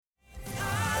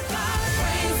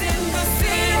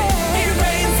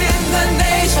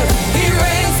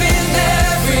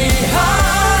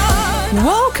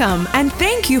Welcome and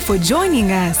thank you for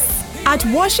joining us. At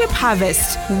Worship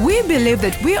Harvest, we believe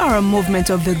that we are a movement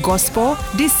of the gospel,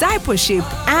 discipleship,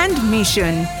 and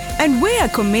mission. And we are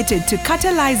committed to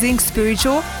catalyzing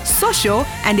spiritual, social,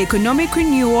 and economic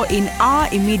renewal in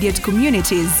our immediate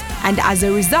communities, and as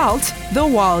a result, the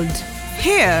world.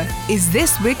 Here is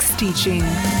this week's teaching.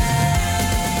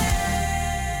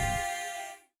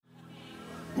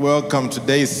 Welcome to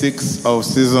day 6 of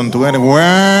season 21.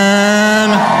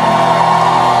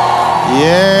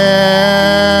 Yeah.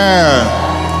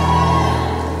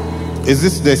 Is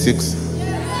this day 6?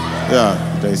 Yeah,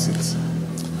 day 6.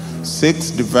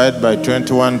 6 divided by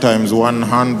 21 times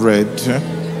 100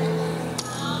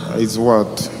 is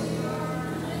what?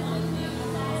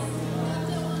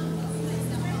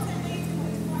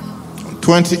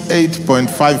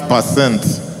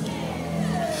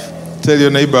 28.5%. Tell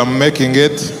your neighbor, I'm making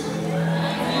it.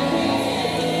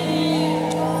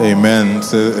 Amen.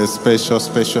 It's a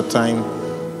special time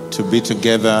to be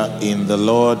together in the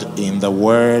Lord, in the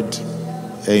Word.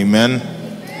 Amen.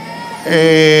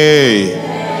 Hey.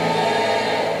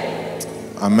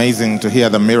 Amazing to hear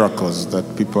the miracles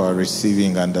that people are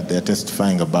receiving and that they're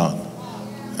testifying about.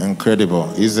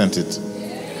 Incredible, isn't it?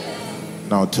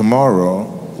 Now, tomorrow,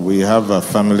 we have a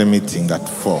family meeting at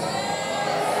 4.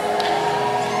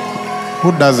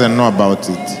 Who doesn't know about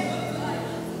it?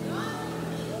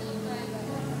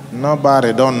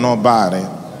 Nobody, don't nobody.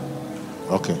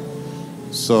 Okay.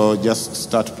 So just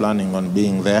start planning on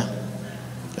being there.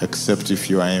 Except if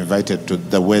you are invited to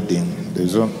the wedding.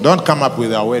 Don't come up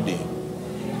with a wedding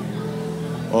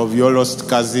of your lost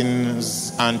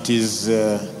cousins, aunties,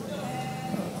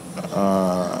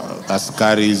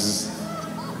 askaris,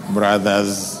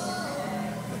 brothers,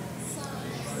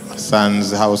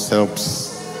 sons, house helps,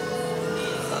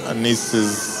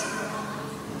 nieces,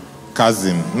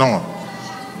 cousin. No.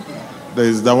 There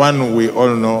is the one we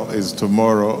all know is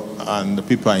tomorrow, and the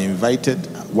people are invited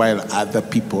while other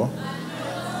people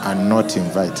are not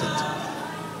invited.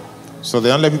 So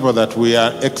the only people that we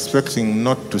are expecting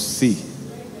not to see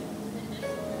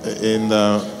in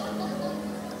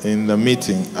the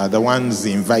meeting are the ones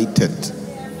invited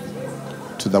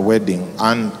to the wedding.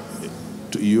 And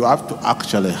you have to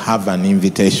actually have an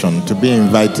invitation to be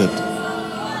invited.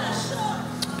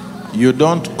 You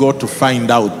don't go to find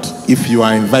out if you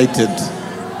are invited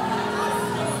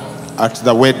at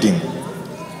the wedding.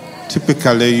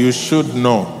 Typically, you should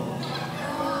know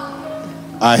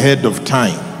ahead of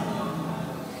time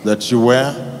that you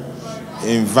were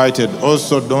invited.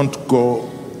 Also, don't go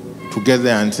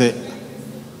together and say,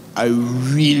 I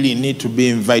really need to be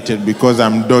invited because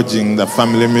I'm dodging the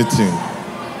family meeting.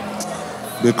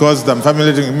 Because the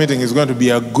family meeting is going to be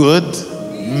a good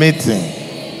meeting.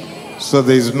 So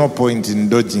there is no point in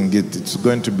dodging it. It's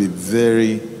going to be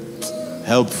very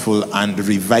helpful and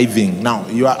reviving. Now,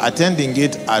 you are attending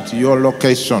it at your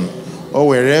location or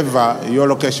wherever your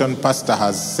location pastor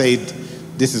has said,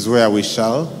 this is where we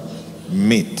shall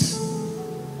meet.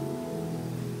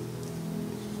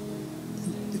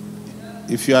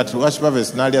 If you are at Worship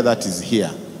Harvest Nadia, that is here.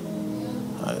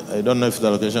 I don't know if the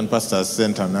location pastor has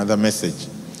sent another message.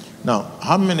 Now,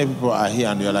 how many people are here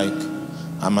and you're like,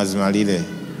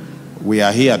 Amazimalile, we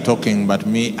are here talking, but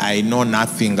me, I know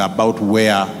nothing about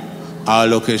where our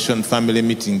location family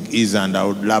meeting is, and I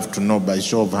would love to know by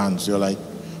show of hands. You're like,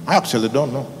 I actually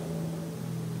don't know.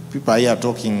 People are here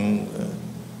talking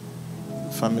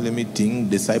family meeting,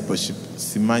 discipleship,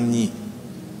 Simanyi,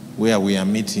 where we are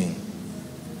meeting.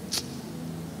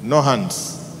 No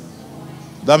hands.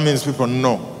 That means people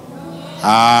know.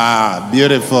 Ah,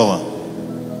 beautiful.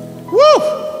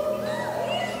 Woo!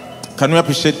 Can we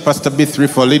appreciate Pastor B3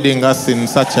 for leading us in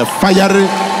such a fiery...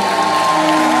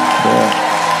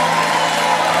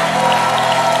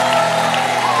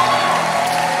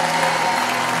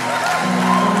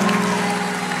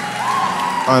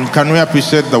 And can we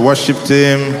appreciate the worship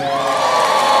team?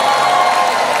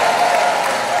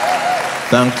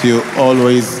 Thank you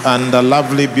always. And the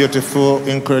lovely, beautiful,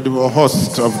 incredible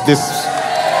host of this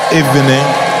evening.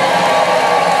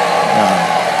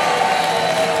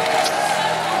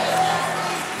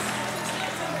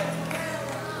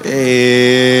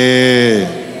 Hey.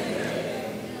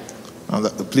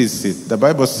 Please sit. The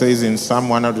Bible says in Psalm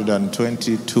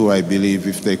 122, I believe,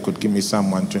 if they could give me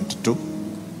Psalm 122.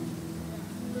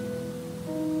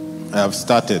 I have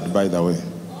started, by the way.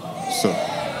 So,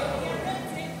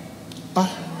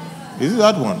 is it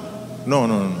that one? No.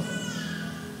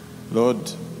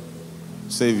 Lord,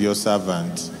 save your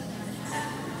servant.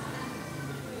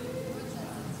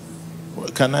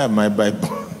 Can I have my Bible?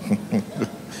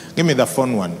 Give me the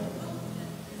phone one.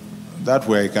 That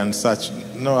way I can search.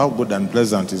 know how good and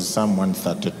pleasant is Psalm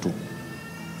 132.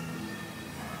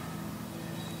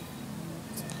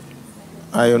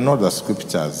 I know the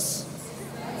scriptures.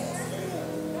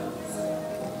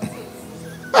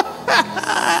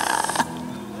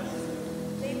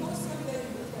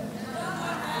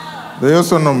 They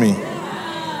also know me.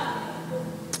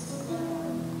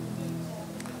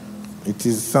 It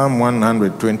is Psalm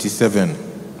 127.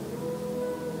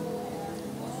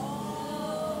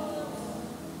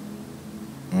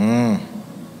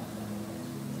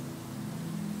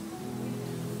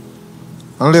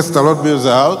 Unless the Lord builds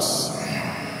a house,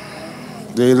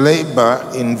 they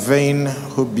labor in vain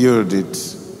who build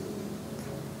it,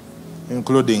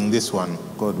 including this one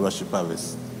called Worship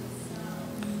Harvest.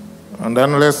 And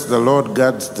unless the Lord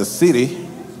guards the city,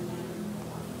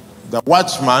 the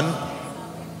watchman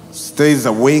stays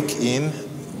awake in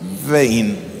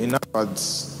vain. In other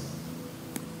words,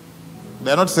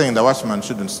 they're not saying the watchman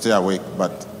shouldn't stay awake,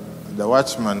 but the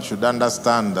watchman should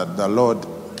understand that the Lord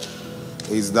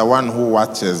is the one who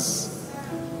watches,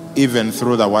 even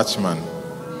through the watchman.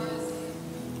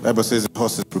 The Bible says the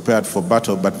horse is prepared for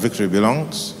battle, but victory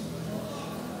belongs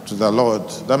to the Lord.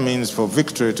 That means for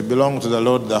victory to belong to the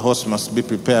Lord, the horse must be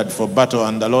prepared for battle,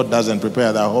 and the Lord doesn't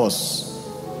prepare the horse.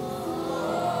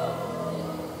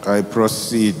 I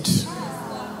proceed.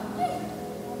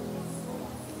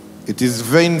 It is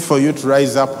vain for you to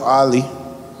rise up early,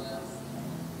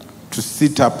 to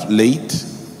sit up late,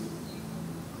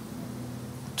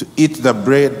 to eat the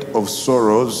bread of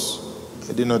sorrows. I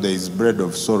didn't know there is bread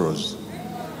of sorrows.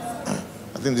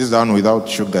 I think this is the one without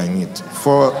sugar in it.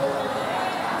 For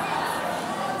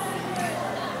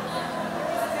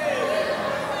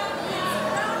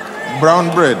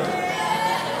brown bread.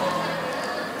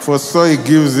 For so he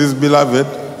gives his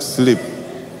beloved sleep.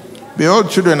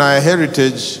 Behold, children are a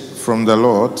heritage from the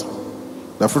Lord.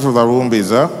 The fruit of the womb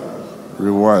is a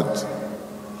reward.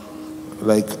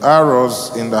 Like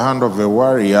arrows in the hand of a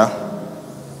warrior,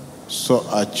 so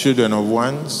are children of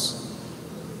one's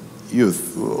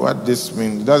youth. What this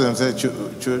means, it doesn't say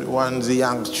one's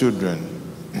young children.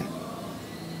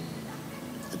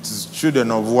 It is children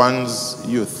of one's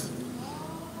youth.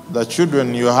 The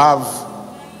children you have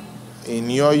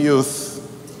in your youth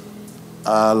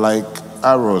are like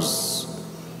arrows.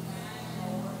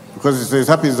 Because it says,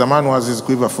 happy is the man who has his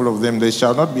quiver full of them. They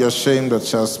shall not be ashamed, but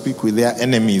shall speak with their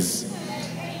enemies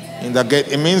in the gate.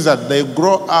 It means that they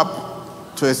grow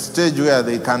up to a stage where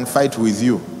they can fight with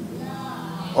you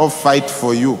or fight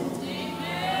for you.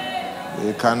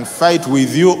 They can fight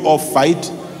with you or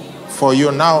fight for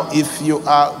you. Now, if you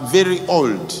are very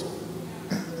old,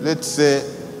 let's say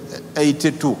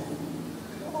 82,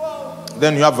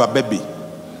 then you have a baby.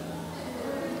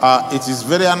 It is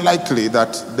very unlikely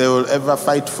that they will ever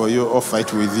fight for you or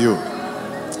fight with you.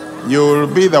 You will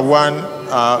be the one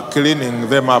cleaning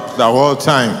them up the whole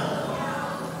time.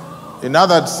 In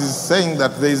other words, it's saying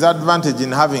that there is advantage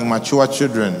in having mature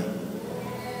children.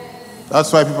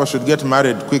 That's why people should get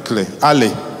married quickly,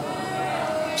 early,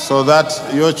 so that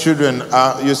your children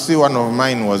are. You see, one of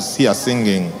mine was here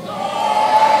singing.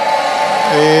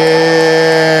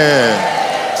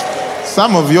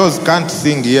 Some of yours can't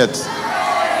sing yet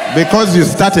because you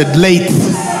started late.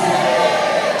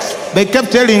 They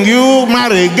kept telling you,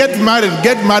 get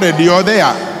married, you're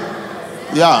there.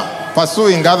 Yeah,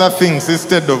 pursuing other things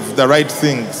instead of the right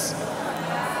things.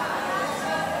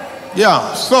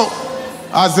 Yeah, so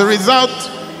as a result,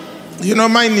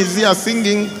 mine is here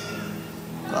singing.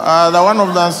 The one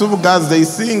of the Nsubu girls, they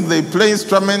sing, they play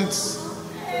instruments.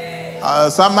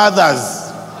 Some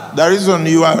others, the reason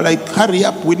you are like, hurry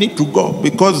up, we need to go,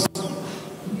 because,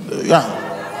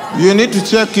 you need to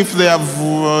check if they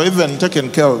have even taken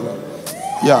care of them.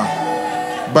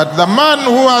 Yeah. But the man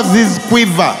who has his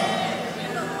quiver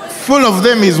full of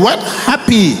them is what?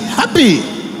 Happy.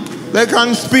 They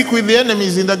can speak with the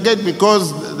enemies in the gate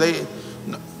because they...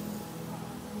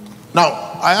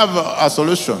 Now, I have a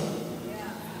solution.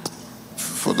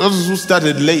 For those who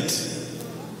started late,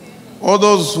 or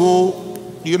those who,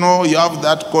 you have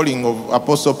that calling of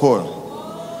Apostle Paul,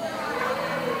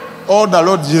 or the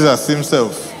Lord Jesus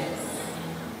himself,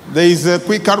 there is a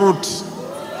quicker route.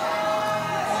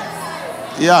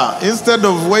 Yeah, instead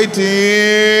of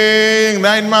waiting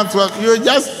 9 months, you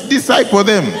just disciple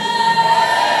them.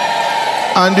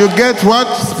 And you get what?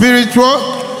 Spiritual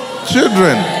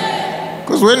children.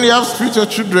 Because when you have spiritual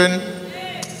children,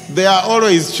 they are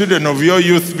always children of your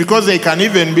youth, because they can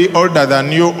even be older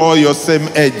than you or your same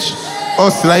age or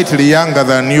slightly younger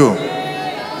than you.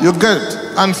 You get it?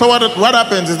 And so what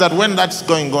happens is that when that's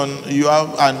going on, you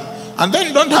have, and then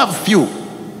you don't have few.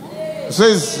 It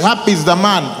says, happy is the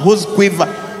man whose quiver.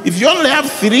 If you only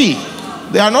have 3,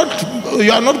 you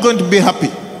are not going to be happy.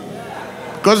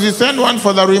 Because you send one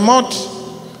for the remote,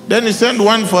 then you send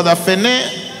one for the fene,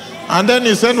 and then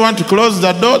you send one to close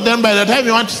the door. Then by the time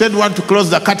you want to send one to close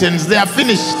the curtains, they are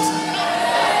finished.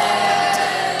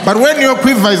 But when your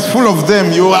quiver is full of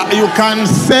them, you can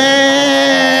send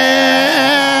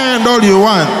all you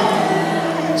want.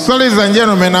 So ladies and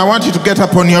gentlemen, I want you to get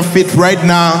up on your feet right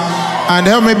now and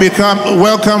help me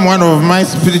welcome one of my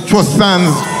spiritual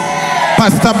sons,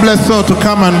 Pastor Blesso, to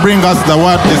come and bring us the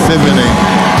word this evening.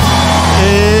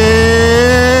 Hey,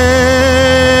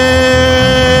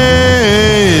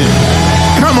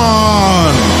 come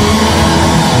on.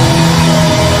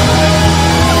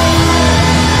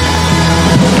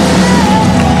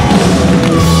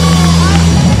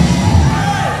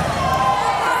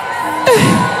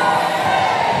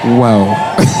 Wow.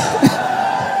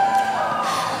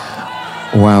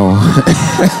 Wow.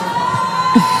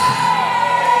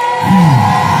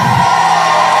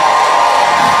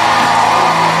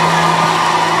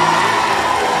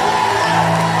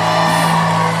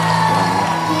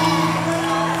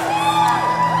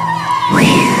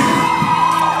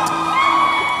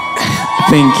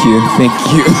 Thank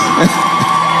you.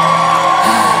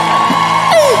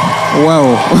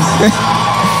 Wow.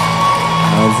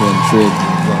 I wasn't ready.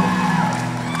 Wow.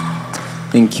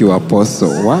 Thank you,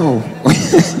 Apostle. Wow.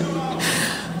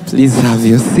 Please have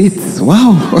your seats.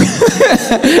 Wow.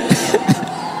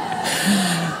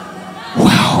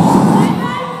 Wow.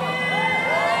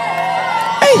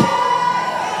 Hey.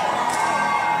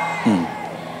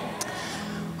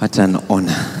 What an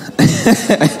honor.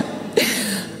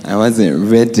 I wasn't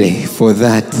ready for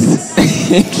that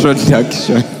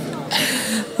introduction.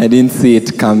 I didn't see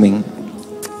it coming.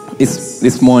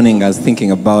 This morning I was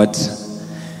thinking about,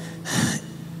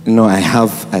 I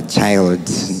have a child,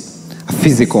 a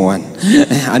physical one,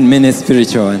 and many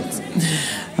spiritual ones. I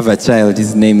have a child,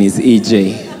 his name is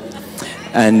EJ.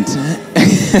 And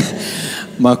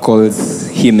Mark calls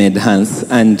him Hans.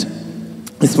 And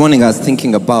this morning I was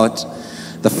thinking about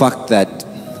the fact that,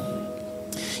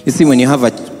 you see, when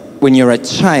you're a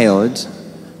child,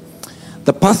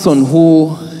 the person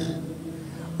who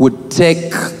would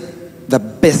take the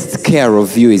best care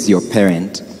of you is your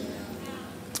parent.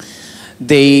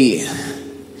 They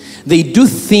do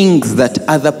things that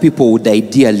other people would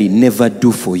ideally never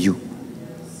do for you.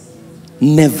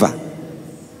 Never.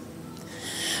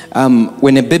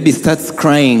 When a baby starts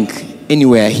crying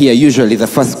anywhere here, usually the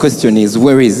first question is,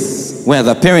 where are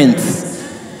the parents?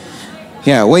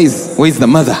 Yeah, where is the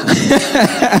mother?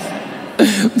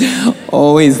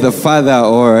 Or where is the father?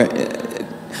 Or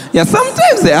yeah,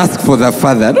 sometimes they ask for the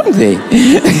father, don't they?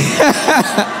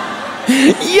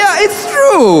 Yeah, it's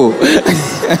true.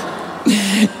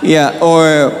 Yeah,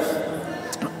 or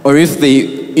if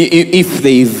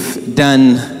they've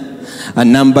done a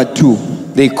number 2,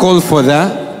 they call for the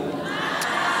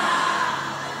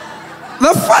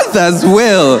father as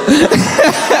well.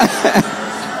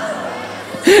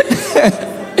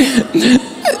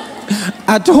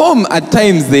 At home, at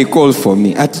times they call for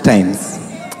me. At times,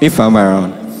 if I'm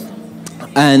around.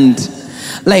 And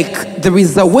there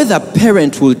is a way the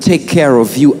parent will take care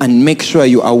of you and make sure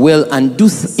you are well and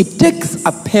it takes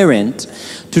a parent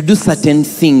to do certain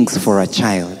things for a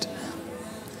child.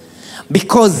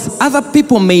 Because other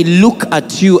people may look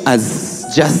at you as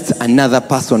just another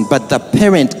person, but the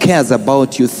parent cares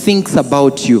about you, thinks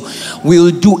about you, will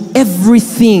do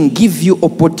everything, give you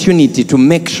opportunity to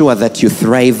make sure that you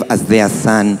thrive as their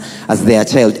son, as their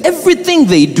child. Everything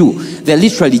they do, they're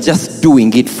literally just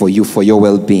doing it for you, for your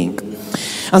well-being.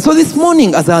 And so this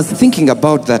morning, as I was thinking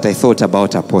about that, I thought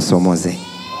about Apostle Mose.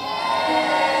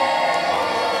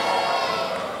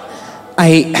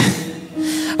 I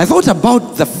thought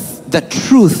about the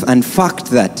truth and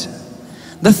fact that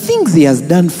the things he has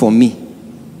done for me,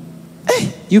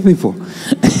 you people,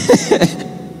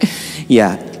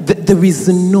 yeah, there is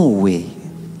no way.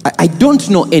 I don't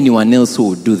know anyone else who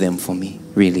would do them for me,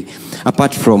 really,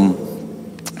 apart from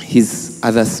his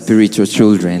other spiritual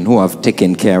children who have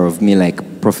taken care of me,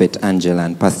 like Prophet Angela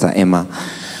and Pastor Emma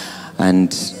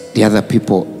and the other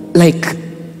people.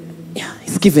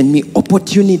 He's given me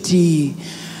opportunity.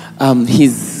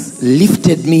 He's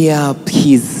lifted me up.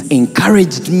 He's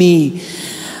encouraged me.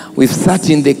 We've sat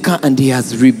in the car and he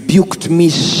has rebuked me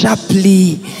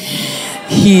sharply.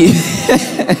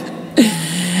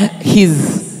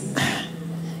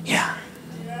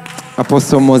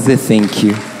 Apostle Mose, thank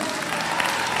you.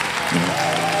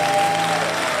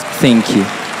 Thank you.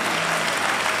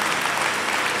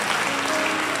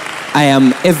 I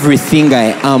am everything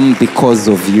I am because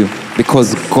of you,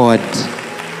 because God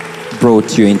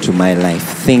brought you into my life.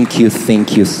 Thank you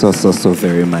so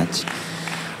very much.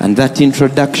 And that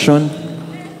introduction,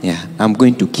 yeah, I'm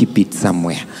going to keep it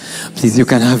somewhere. Please, you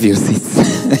can have your seats.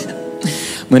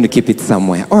 I'm going to keep it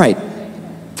somewhere. All right.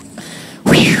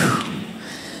 Whew.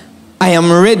 I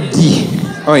am ready.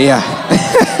 Oh, yeah.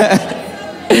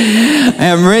 I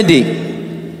am ready.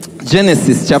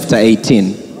 Genesis chapter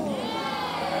 18.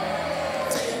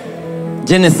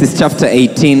 Genesis chapter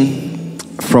 18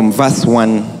 from verse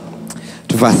 1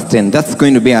 to verse 10. That's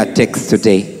going to be our text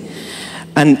today.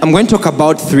 And I'm going to talk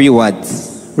about 3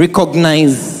 words.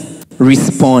 Recognize,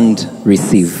 respond,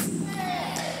 receive.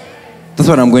 That's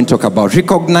what I'm going to talk about.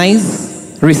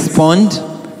 Recognize, respond,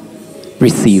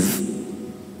 receive.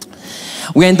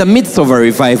 We're in the midst of a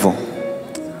revival.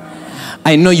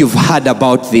 I know you've heard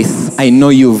about this. I know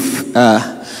you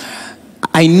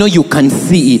can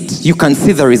see it. You can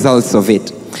see the results of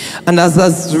it. And as I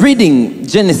was reading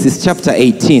Genesis chapter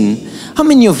 18, how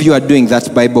many of you are doing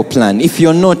that Bible plan? If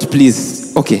you're not,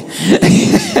 please, okay.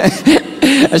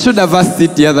 I should have asked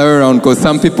it the other way around because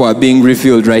some people are being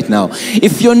refilled right now.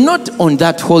 If you're not on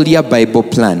that whole year Bible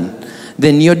plan,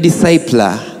 then your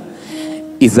discipler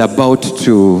is about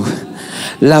to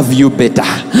love you better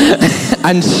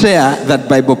and share that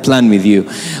Bible plan with you.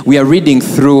 We are reading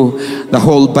through the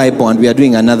whole Bible and we are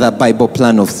doing another Bible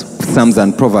plan of Psalms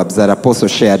and Proverbs that Apostle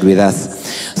shared with us.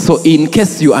 So in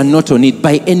case you are not on it,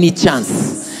 by any chance,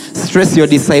 stress your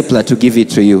discipler to give it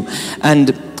to you.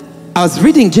 And I was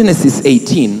reading Genesis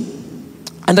 18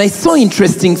 and I saw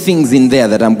interesting things in there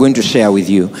that I'm going to share with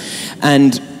you.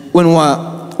 And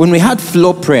when we had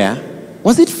flow prayer,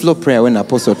 was it flow prayer when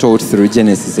Apostle taught through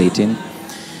Genesis 18?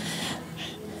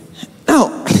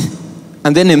 Now,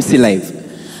 and then MC Live.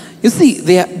 You see,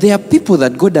 there are people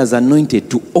that God has anointed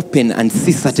to open and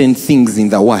see certain things in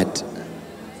the Word.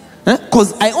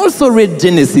 Because I also read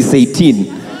Genesis 18.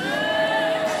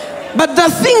 But the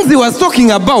things he was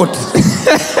talking about,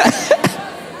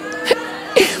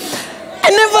 I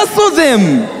never saw them.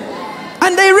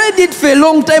 And I read it for a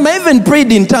long time. I even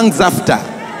prayed in tongues after.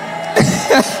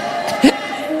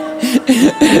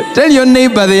 Tell your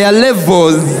neighbor there are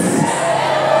levels.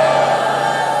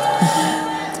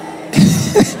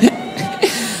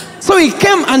 So he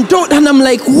came and told, and I'm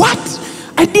like, what?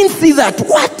 I didn't see that.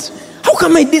 What? How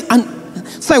come I didn't? And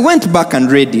so I went back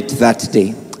and read it that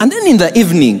day. And then in the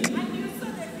evening,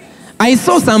 I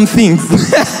saw some things.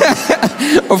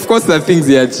 Of course, the things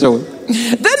he had shown.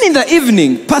 Then in the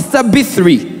evening, Pastor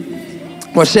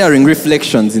B3 was sharing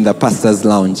reflections in the pastor's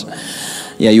lounge.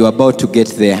 Yeah, you're about to get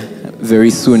there very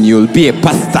soon. You'll be a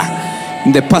pastor.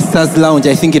 In the pastor's lounge,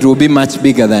 I think it will be much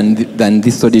bigger than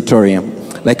this auditorium,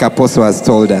 like Apostle has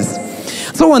told us.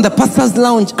 So on the pastor's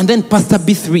lounge, and then Pastor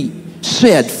B3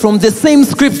 shared from the same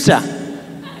scripture.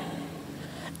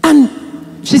 And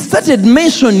she started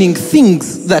mentioning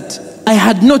things that I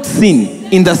had not seen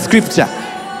in the scripture.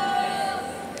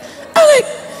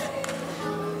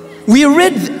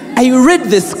 I read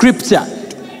the scripture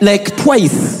like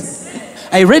twice.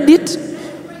 I read it,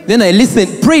 then I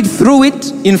listened, prayed through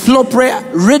it in flow prayer,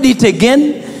 read it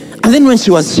again, and then when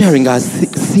she was sharing, I was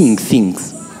seeing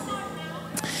things.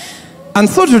 And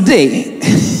so today,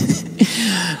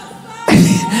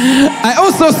 I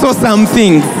also saw some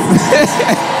things.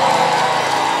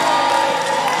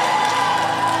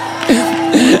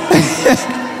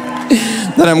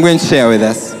 That I'm going to share with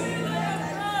us.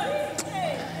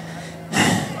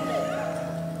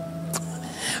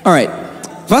 All right,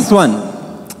 verse 1.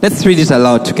 Let's read it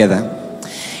aloud together.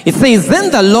 It says,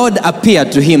 then the Lord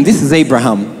appeared to him, this is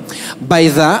Abraham, by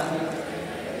the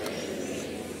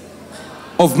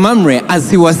of Mamre as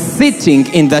he was sitting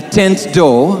in the tent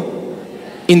door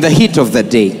in the heat of the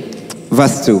day.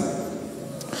 Verse 2.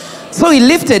 So he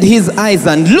lifted his eyes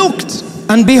and looked,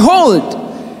 and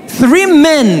behold, 3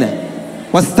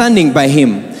 men were standing by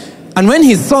him. And when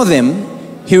he saw them,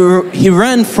 he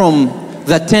ran from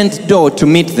the tent door to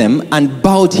meet them and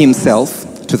bowed himself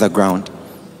to the ground.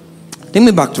 Take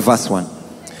me back to verse 1.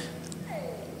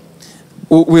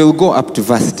 We'll go up to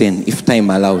verse 10 if time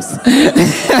allows.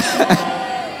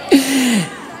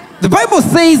 The Bible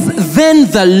says, then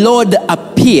the Lord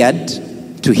appeared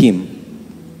to him.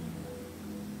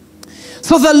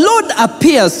 So the Lord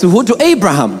appears to who? To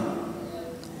Abraham.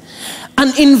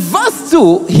 And in verse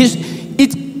 2,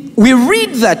 we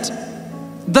read that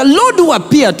the Lord who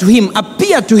appeared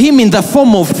to him in the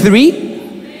form of 3.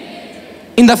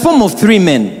 In the form of 3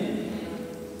 men.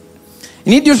 I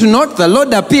need you to note the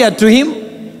Lord appeared to him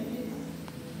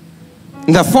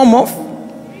in the form of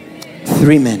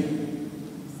 3 men.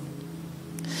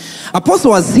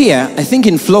 Apostle was here, I think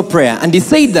in flow prayer, and he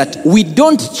said that we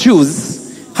don't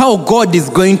choose how God is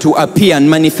going to appear and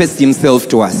manifest himself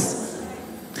to us.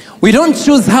 We don't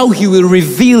choose how he will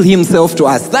reveal himself to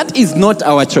us. That is not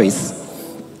our choice.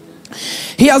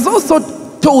 He has also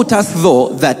taught us, though,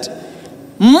 that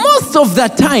most of the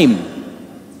time,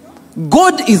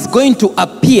 God is going to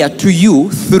appear to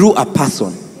you through a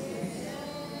person.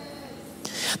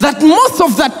 That most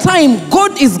of the time,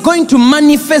 God is going to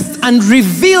manifest and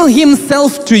reveal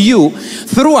himself to you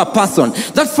through a person.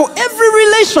 That for every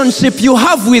relationship you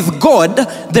have with God,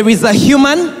 there is a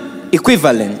human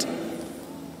equivalent.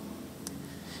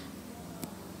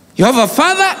 You have a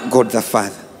father, God the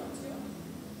Father.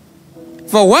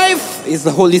 For a wife is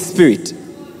the Holy Spirit,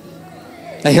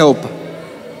 a helper.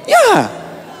 Yeah.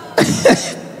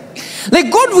 Like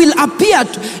God will appear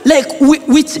to, like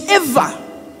whichever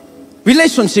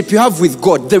relationship you have with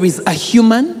God, there is a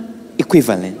human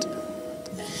equivalent.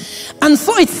 And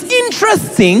so it's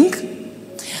interesting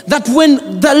that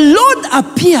when the Lord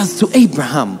appears to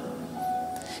Abraham,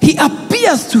 he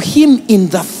appears to him in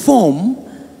the form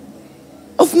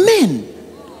of men.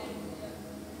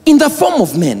 In the form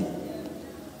of men.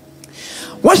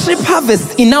 Worship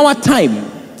Harvest in our time,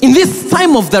 in this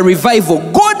time of the revival,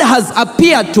 God has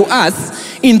appeared to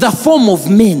us in the form of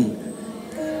men.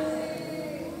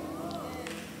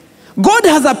 God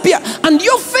has appeared, and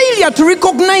your failure to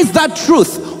recognize that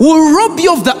truth will rob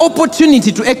you of the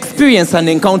opportunity to experience and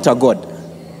encounter God.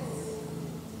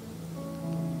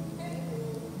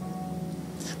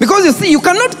 Because you see, you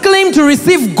cannot claim to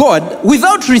receive God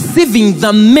without receiving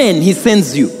the men he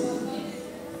sends you.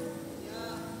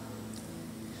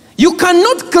 You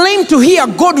cannot claim to hear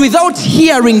God without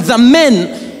hearing the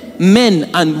men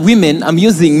and women. I'm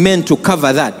using men to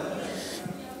cover that.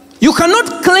 You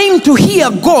cannot claim to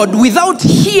hear God without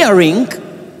hearing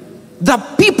the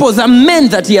people, the men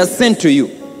that he has sent to you.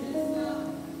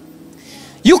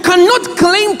 You cannot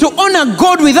claim to honor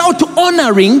God without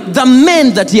honoring the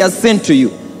men that he has sent to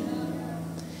you.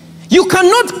 You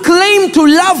cannot claim to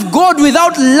love God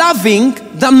without loving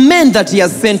the men that he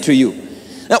has sent to you.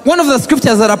 One of the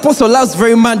scriptures that Apostle loves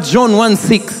very much, John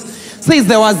 1:6, says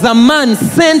there was a man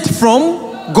sent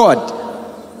from God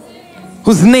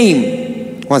whose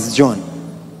name was John.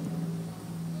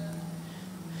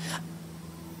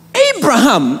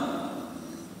 Abraham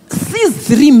sees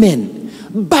 3 men,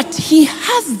 but he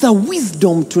has the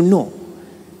wisdom to know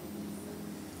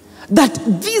that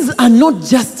these are not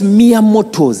just mere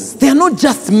mortals. They are not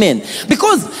just men.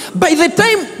 Because by the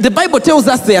time the Bible tells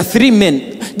us there are 3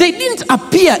 men, they didn't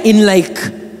appear in like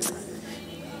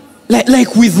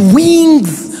with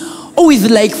wings, or with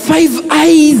like 5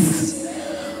 eyes,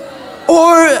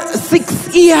 or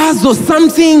 6 ears or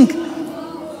something.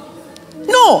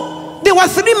 No, there were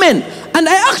 3 men. And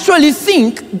I actually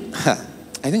think,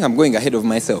 I think I'm going ahead of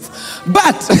myself.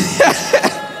 But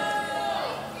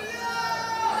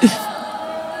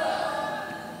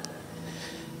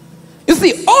you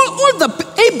see,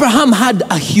 Abraham had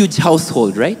a huge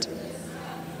household, right?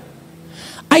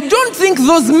 I don't think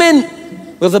those men,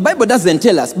 well, the Bible doesn't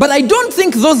tell us, but I don't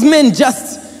think those men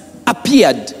just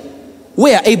appeared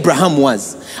where Abraham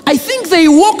was. I think they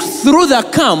walked through the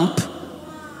camp,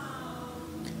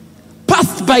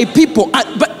 passed by people,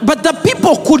 but the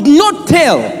people could not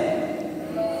tell.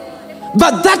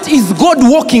 But that is God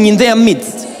walking in their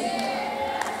midst.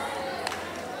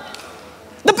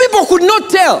 The people could not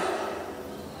tell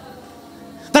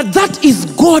that is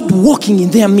God walking in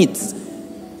their midst.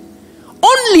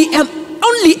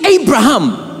 Only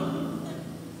Abraham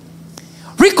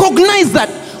recognized that,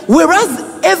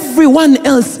 whereas everyone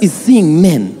else is seeing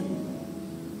men,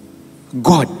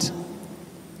 God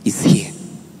is here.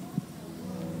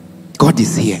 God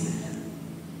is here.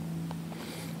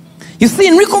 You see,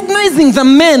 in recognizing the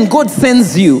men God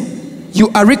sends you, you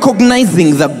are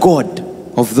recognizing the God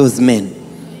of those men.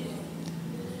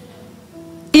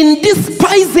 In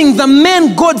despising the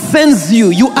men God sends you,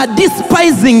 you are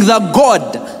despising the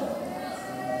God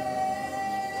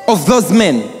of those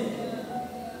men.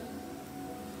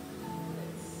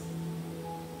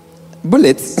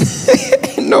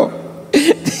 Bullets? No.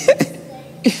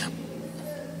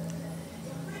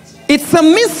 It's a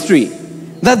mystery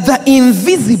that the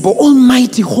invisible,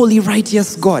 almighty, holy,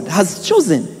 righteous God has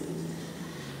chosen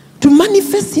to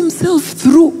manifest himself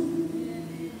through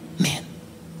men.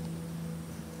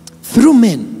 Through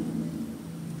men.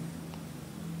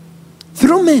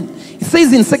 Through men. It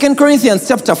says in 2 Corinthians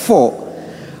chapter 4,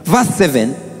 verse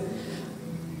 7,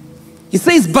 it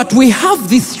says, but we have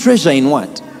this treasure in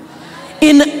what?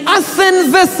 In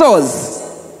earthen vessels,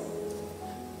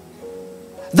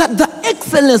 that the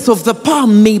excellence of the power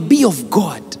may be of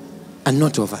God and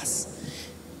not of us.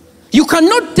 You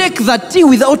cannot take the tea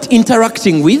without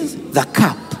interacting with the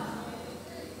cup.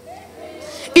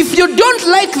 if you don't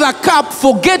like the cup,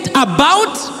 forget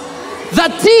about the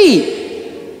tea.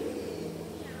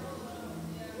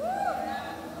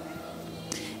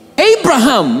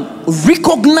 Abraham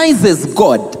recognizes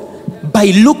God by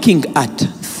looking at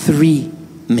 3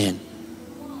 men.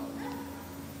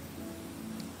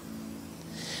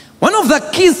 One of the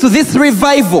keys to this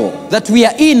revival that we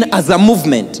are in as a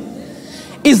movement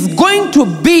is going to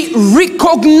be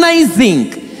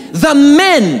recognizing the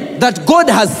men that God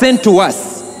has sent to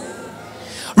us.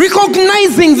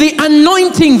 Recognizing the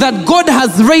anointing that God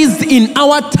has raised in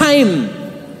our time,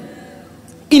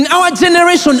 in our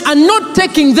generation, and not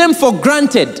taking them for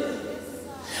granted.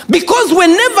 Because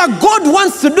whenever God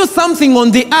wants to do something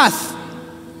on the earth,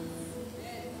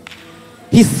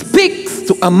 he speaks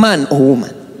to a man or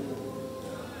woman.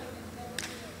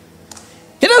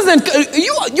 He doesn't, have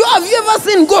you ever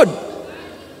seen God?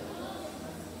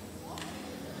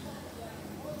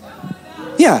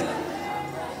 Yeah.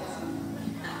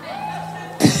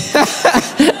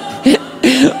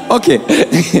 Okay.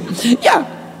 Yeah,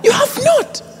 you have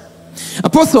not.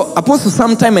 Apostle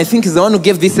sometime I think is the one who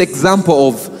gave this example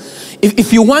of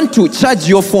if you want to charge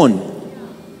your phone.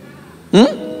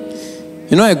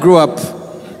 You know, I grew up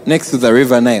next to the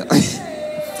River Nile.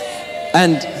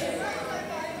 And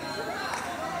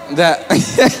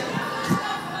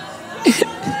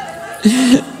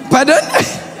pardon?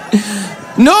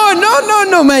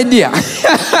 No, my dear.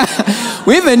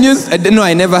 We even used, no,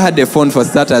 I never had a phone for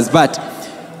starters, but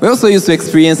we also used to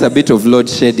experience a bit of load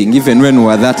shedding, even when we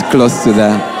were that close to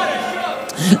the...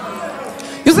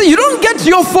 You see, you don't get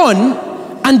your phone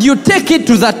and you take it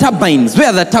to the turbines,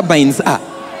 where the turbines are.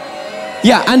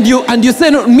 Yeah, and you say,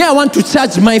 no, me, I want to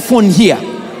charge my phone here.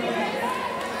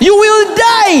 You will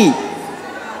die.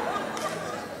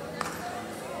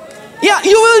 Yeah,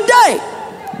 you will die.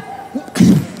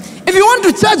 If you want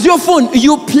to charge your phone,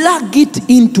 you plug it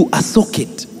into a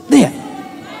socket. There.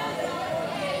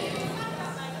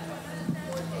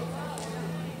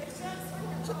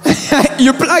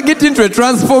 You plug it into a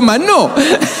transformer. No.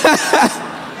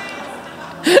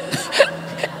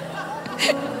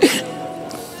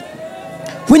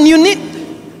 When you need...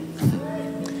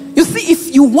 You see,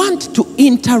 if you want to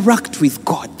interact with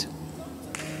God,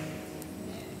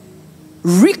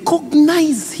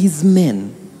 recognize his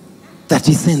men that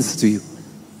he sends to you.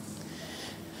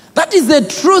 That is a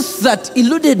truth that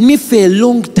eluded me for a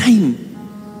long time.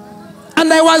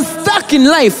 And I was stuck in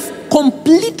life,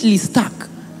 completely stuck.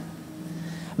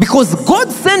 Because God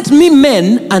sent me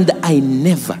men and I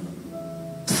never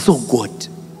saw God.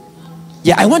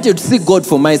 Yeah, I wanted to see God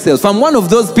for myself. I'm one of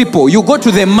those people, you go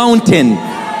to the mountain.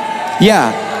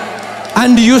 Yeah.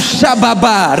 And you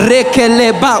shababa,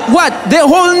 rekeleba, what? The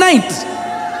whole night.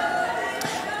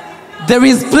 There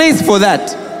is place for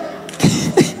that.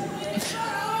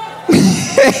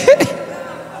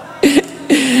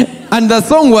 And the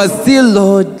song was still,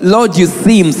 Lord, you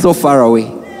seem so far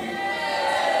away.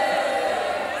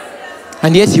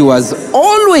 And yet he was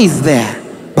always there,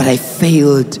 but I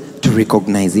failed to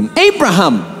recognize him.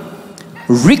 Abraham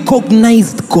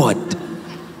recognized God.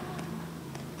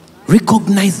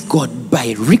 Recognized God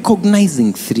by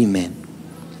recognizing 3 men.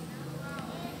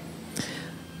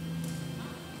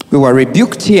 We were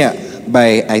rebuked here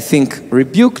by,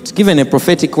 given a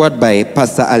prophetic word by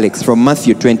Pastor Alex from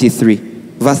Matthew 23,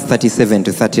 verse 37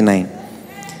 to 39.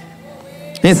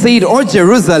 He said, "Oh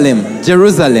Jerusalem,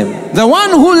 Jerusalem, the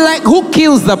one who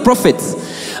kills the prophets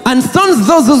and stones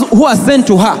those who are sent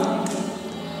to her.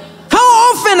 How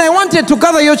often I wanted to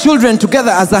gather your children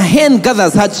together as a hen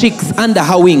gathers her chicks under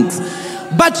her wings,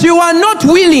 but you are not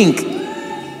willing.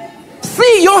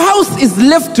 See, your house is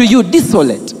left to you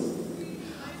desolate.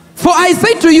 For I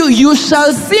say to you, you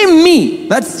shall see me,"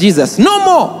 that's Jesus, "no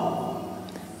more,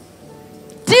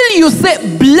 till you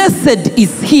say, blessed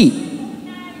is he."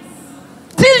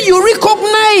 Till you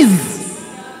recognize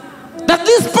that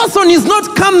this person is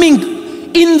not coming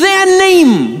in their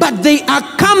name, but they are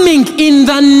coming in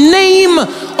the name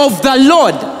of the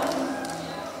Lord.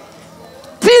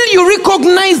 Till you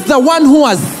recognize the one who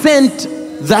has sent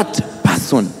that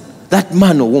person, that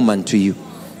man or woman to you.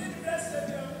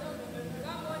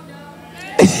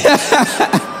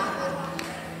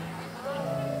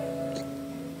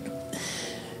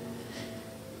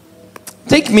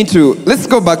 Take me to, let's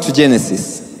go back to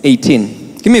Genesis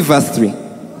 18. Give me verse 3.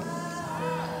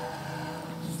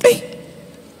 Hey.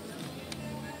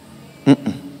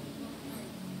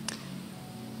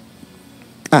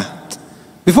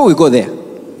 Before we go there.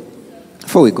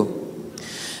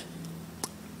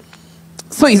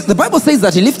 So the Bible says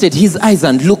that he lifted his eyes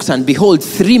and looked, and behold,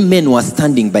 3 men were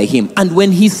standing by him. And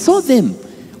when he saw them,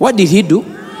 what did he do?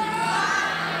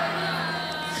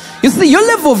 You see, your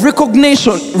level of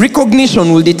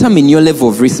recognition will determine your level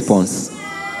of response.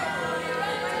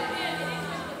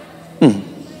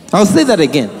 I'll say that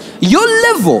again. Your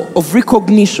level of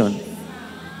recognition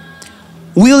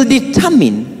will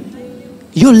determine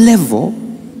your level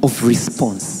of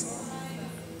response.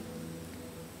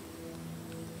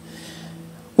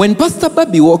 When Pastor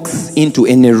Bobby walks into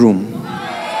any room,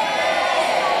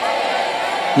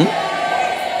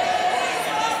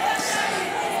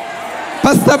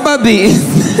 Pastor Bobby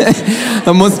is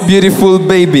the most beautiful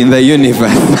baby in the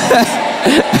universe.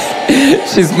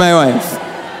 She's my wife.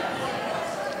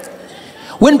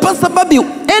 When Pastor Bobby,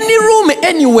 any room,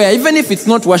 anywhere, even if it's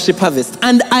not Worship Harvest,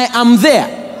 and I am there,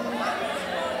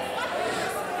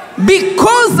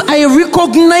 because I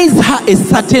recognize her a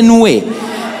certain way,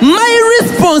 my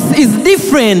response is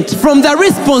different from the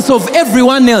response of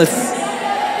everyone else.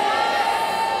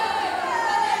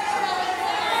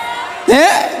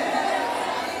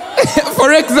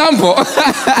 For example,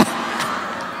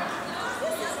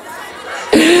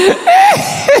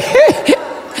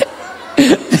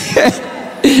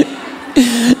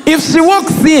 if she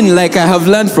walks in, like I have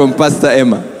learned from Pastor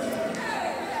Emma,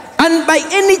 and by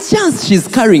any chance she's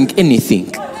carrying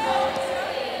anything,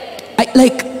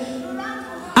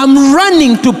 I'm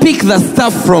running to pick the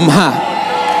stuff from her.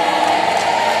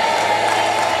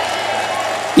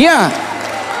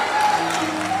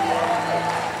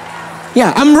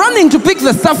 Yeah, I'm running to pick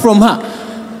the stuff from her.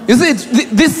 You see,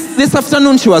 this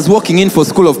afternoon she was walking in for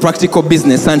School of Practical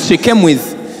Business, and she came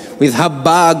with her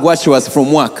bag, what she was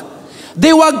from work.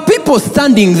 There were people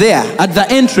standing there at the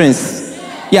entrance.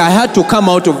 Yeah, I had to come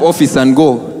out of office and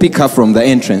go pick her from the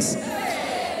entrance.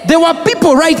 There were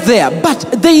people right there, but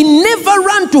they never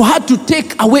ran to her to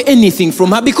take away anything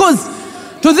from her, because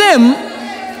to them,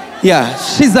 yeah,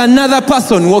 she's another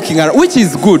person walking around, which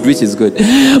is good.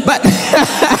 But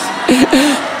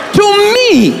to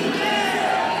me,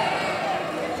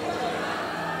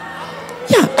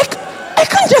 yeah, I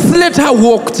can't just let her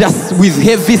walk just with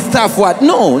heavy stuff. What?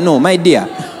 No, my dear.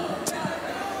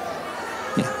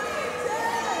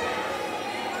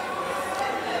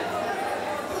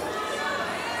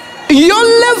 Your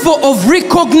level of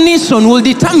recognition will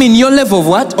determine your level of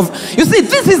what? You see,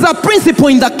 this is a principle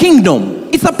in the kingdom.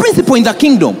 It's a principle in the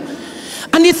kingdom.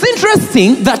 And it's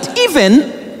interesting that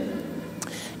even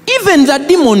the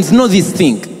demons know this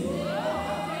thing.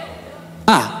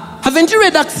 Haven't you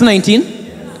read Acts 19?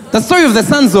 The story of the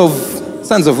sons of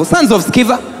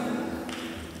Sceva.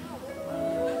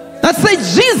 That said,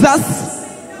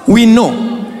 Jesus, we know.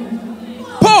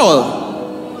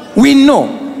 Paul, we know.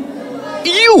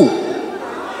 You,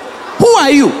 who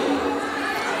are you?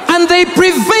 And they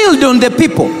prevailed on the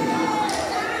people.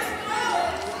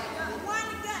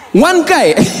 One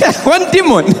guy, one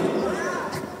demon.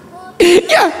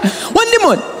 Yeah, one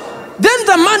demon. Then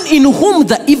the man in whom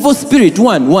the evil spirit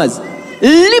was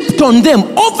leaped on them,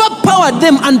 overpowered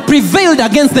them, and prevailed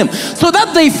against them, so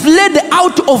that they fled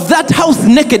out of that house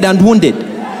naked and wounded.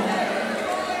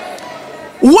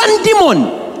 One demon,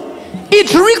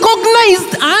 it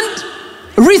recognized and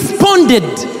responded.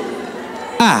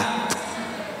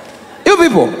 You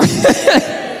people.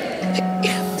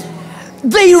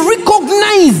 They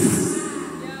recognize.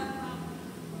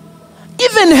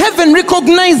 Even heaven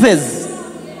recognizes.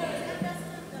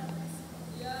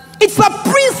 It's a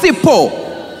principle.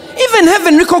 Even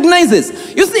heaven recognizes.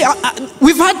 You see,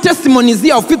 we've had testimonies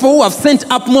here of people who have sent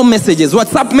up more messages,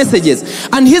 WhatsApp messages,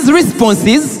 and his response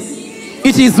is,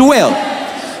 "It is well."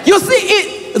 You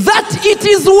see, that "it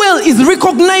is well" is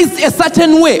recognized a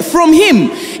certain way from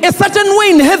him, a certain way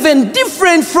in heaven,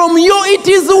 different from your "it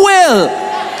is well."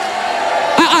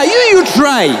 You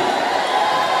try.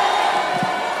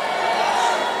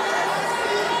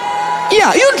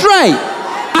 Yeah, you try.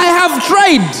 I have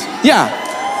tried. Yeah.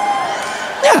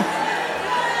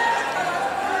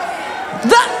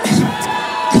 That.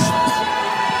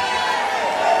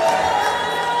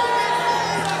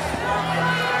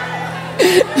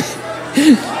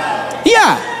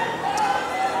 Yeah.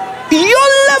 Your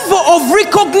level of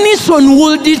recognition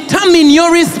will determine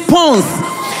your response.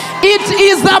 It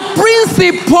is a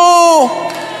principle.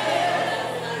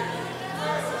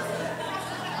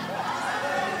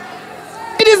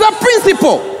 It is a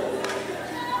principle.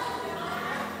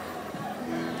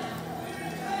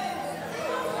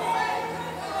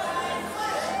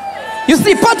 You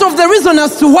see, part of the reason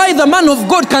as to why the man of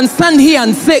God can stand here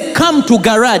and say, "Come to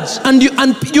garage," and you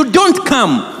don't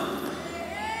come.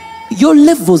 Your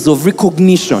levels of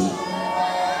recognition.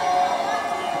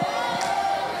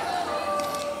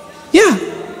 Yeah,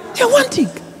 they're wanting.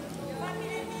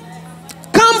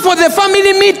 Come for the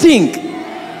family meeting.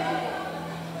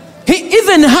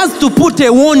 even has to put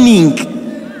a warning.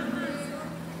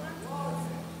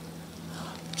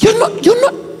 You're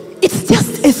not, it's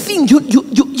just a thing.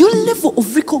 Your level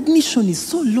of recognition is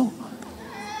so low.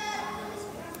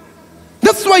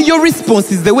 That's why your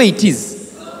response is the way it is.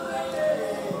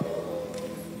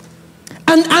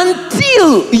 And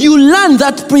until you learn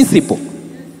that principle,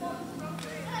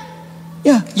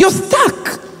 yeah, you're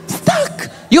stuck.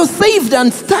 You're saved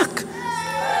and stuck.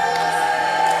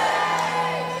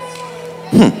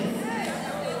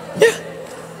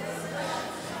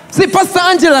 See, Pastor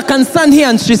Angela can stand here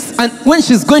and when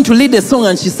she's going to lead a song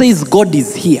and she says, God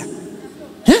is here.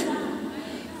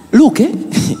 Look,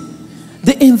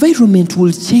 the environment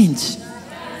will change.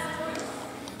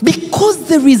 Because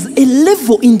there is a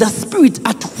level in the spirit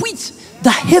at which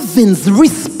the heavens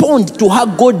respond to how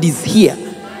God is here.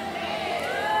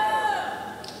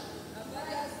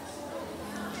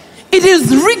 It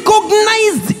is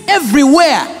recognized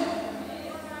everywhere.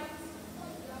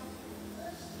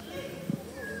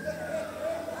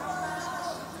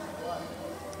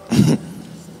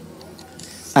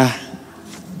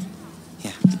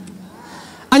 Yeah.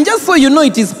 And just so you know,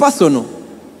 it is personal.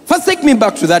 First, take me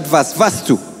back to that verse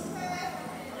 2.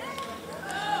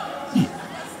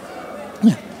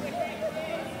 Yeah.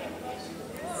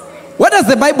 What does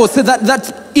the Bible say?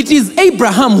 That it is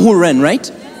Abraham who ran,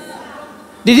 right?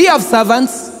 Did he have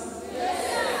servants?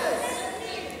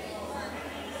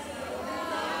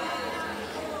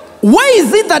 Why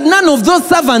is it that none of those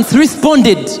servants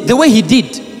responded the way he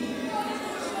did?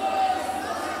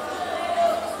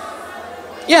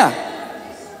 Yeah.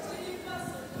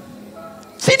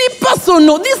 See the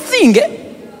personal, this thing,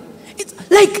 it's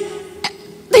like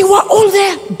they were all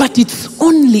there, but it's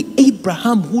only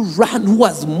Abraham who ran, who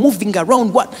was moving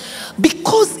around. What?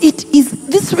 Because it is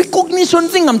this recognition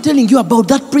thing I'm telling you about,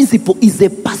 that principle is a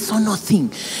personal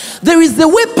thing. There is the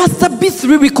way Pastor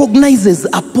B3 recognizes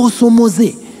Apostle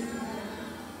Mose.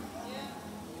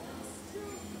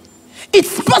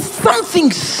 It's but something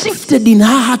shifted in her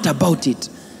heart about it.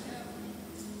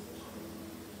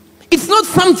 It's not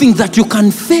something that you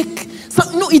can fake.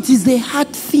 No, it is a heart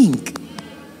thing.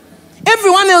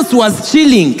 Everyone else was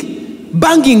chilling,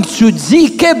 banging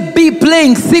Chuji, KB,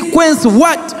 playing sequence,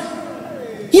 what?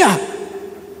 Yeah.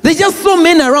 They just saw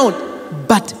men around.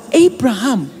 But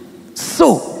Abraham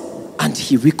saw and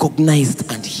he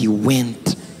recognized and he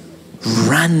went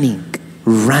running.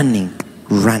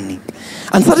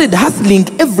 And started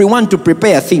hustling everyone to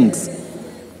prepare things.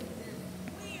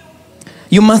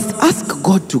 You must ask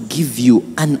God to give you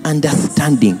an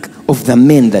understanding of the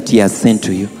men that he has sent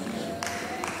to you.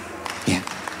 Yeah.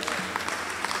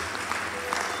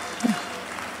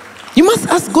 You must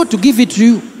ask God to give it to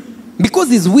you because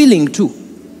he's willing to.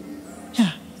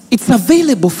 Yeah. It's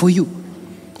available for you.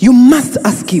 You must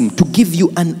ask him to give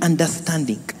you an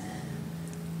understanding.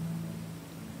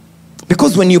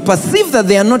 Because when you perceive that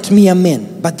they are not mere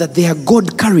men, but that they are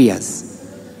God carriers,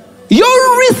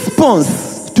 your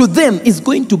response to them is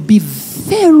going to be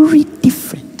very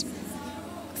different.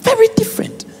 Very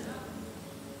different.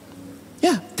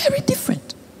 Yeah, very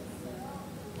different.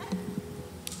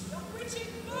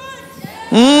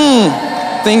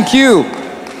 Thank you.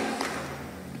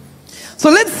 So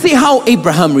let's see how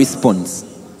Abraham responds.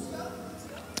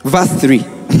 Verse 3.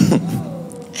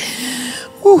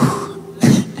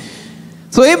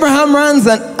 So Abraham runs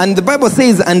and the Bible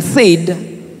says, and said,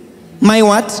 my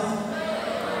what?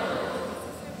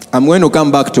 I'm going to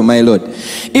come back to my Lord.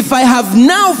 If I have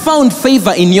now found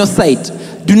favor in your sight,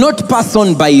 do not pass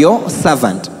on by your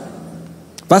servant.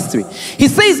 Verse 3. He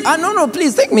says, no,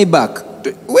 please take me back.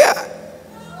 Where?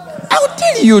 I'll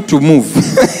tell you to move.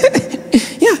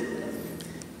 Yeah.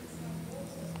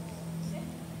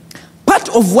 Part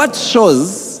of what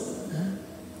shows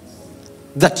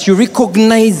that you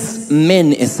recognize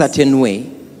men a certain way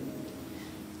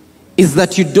is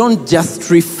that you don't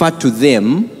just refer to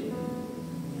them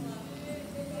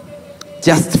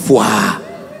just for.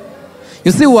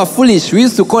 You see, we are foolish. We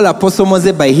used to call Apostle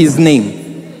Mose by his name.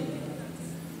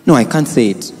 No, I can't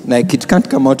say it. Like, it can't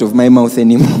come out of my mouth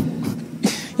anymore.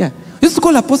 Yeah. We used to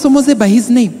call Apostle Mose by his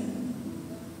name.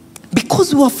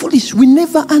 Because we were foolish. We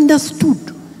never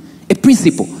understood a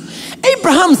principle.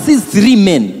 Abraham sees 3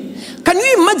 men. Can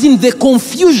you imagine the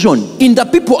confusion in the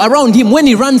people around him when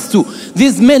he runs to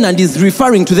these men and is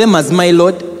referring to them as my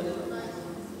Lord?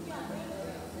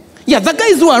 Yeah, the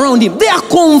guys who are around him, they are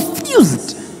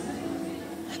confused.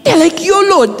 They're like, your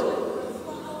Lord.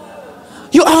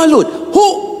 You are our Lord.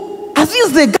 Who are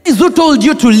these the guys who told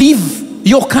you to leave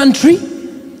your country?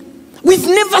 We've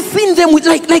never seen them with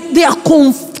like they are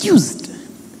confused.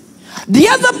 The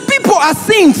other people are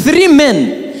seeing 3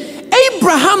 men.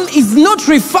 Abraham is not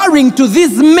referring to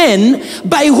these men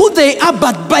by who they are,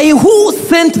 but by who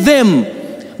sent them.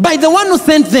 By the one who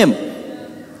sent them.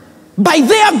 By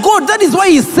their God. That is why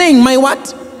he's saying, my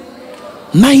what?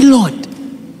 My Lord.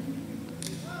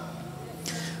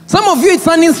 Some of you, it's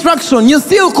an instruction. You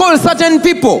still call certain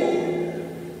people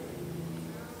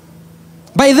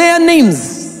by their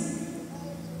names.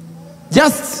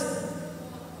 Just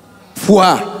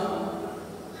for.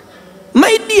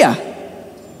 My dear,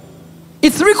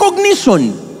 it's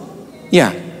recognition.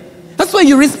 Yeah. That's why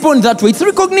you respond that way. It's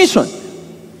recognition.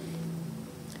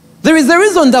 There is a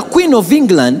reason the Queen of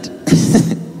England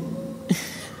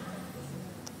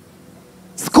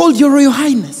is called Your Royal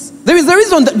Highness. There is a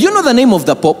reason that, do you know the name of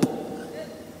the Pope?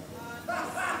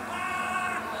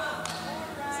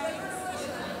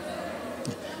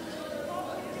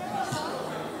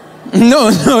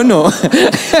 No.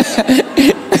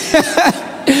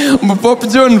 Pope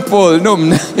John Paul. No.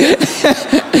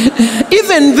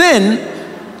 Even then,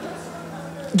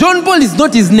 John Paul is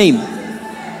not his name.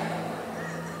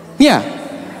 Yeah.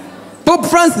 Pope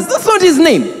Francis, that's not his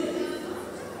name.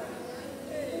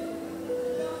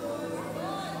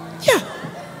 Yeah.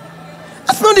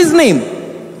 That's not his name.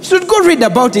 You should go read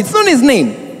about it. It's not his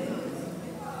name.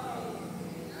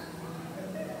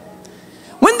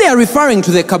 When they are referring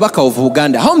to the Kabaka of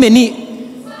Uganda, how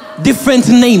many different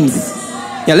names?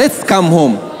 Yeah, let's come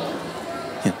home.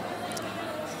 Yeah.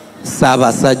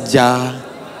 Sabasajja,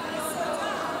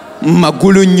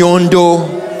 Magulu Nyondo,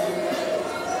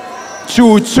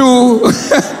 Chuchu.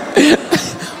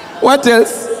 What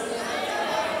else?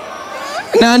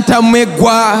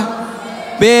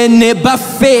 Nantamegwa, Bene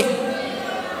Bafe.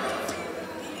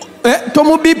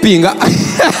 Tomu Bipinga.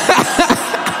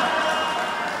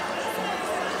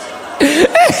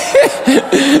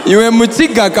 You were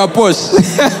Muchiga Kaposh.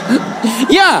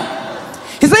 Yeah.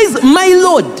 He says, my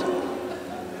Lord.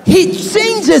 He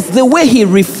changes the way he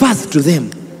refers to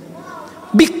them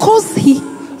because he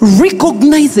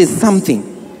recognizes something.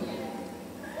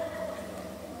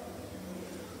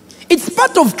 It's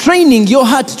part of training your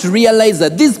heart to realize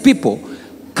that these people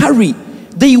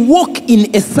they walk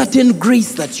in a certain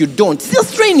grace that you don't. It's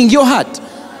just training your heart.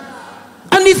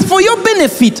 And it's for your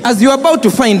benefit, as you're about to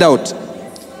find out.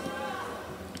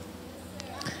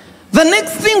 The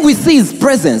next thing we see is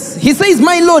presence. He says,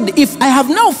 my Lord, if I have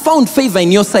now found favor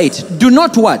in your sight, do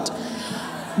not what?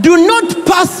 Do not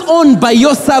pass on by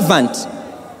your servant.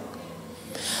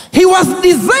 He was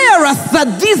desirous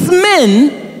that these men,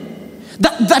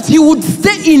 that he would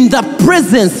stay in the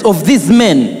presence of these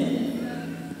men.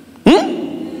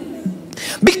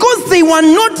 Because they were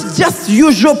not just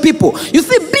usual people. You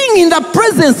see, being in the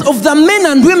presence of the men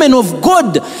and women of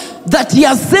God that he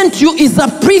has sent you is a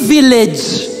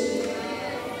privilege.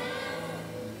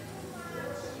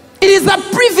 It is a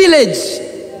privilege.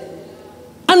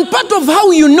 And part of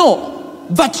how you know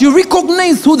that you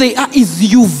recognize who they are is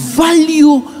you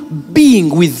value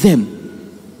being with them.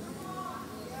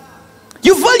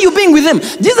 You value being with them.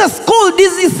 Jesus called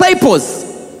these disciples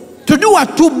to do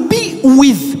what? To be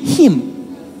with him.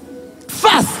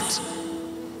 First.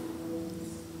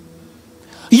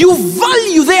 You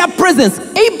value their presence.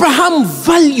 Abraham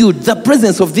valued the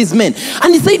presence of these men.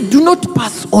 And he said, do not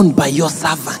pass on by your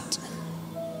servant.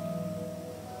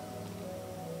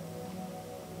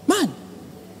 Man,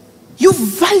 you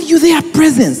value their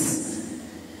presence.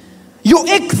 You're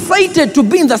excited to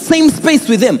be in the same space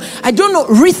with them. I don't know,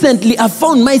 recently I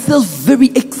found myself very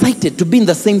excited to be in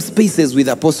the same spaces with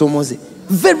Apostle Mose.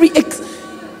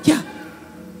 Yeah.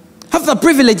 Have the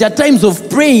privilege at times of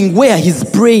praying where he's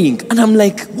praying. And I'm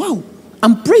like, wow,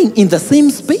 I'm praying in the same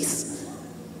space.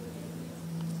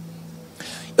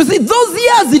 You see, those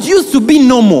years it used to be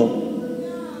normal.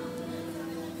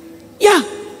 Yeah.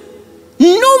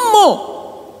 No more.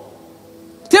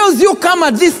 Tells you come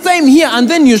at this time here and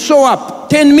then you show up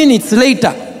 10 minutes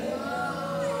later.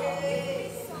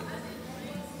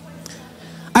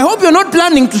 I hope you're not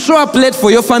planning to show up late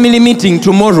for your family meeting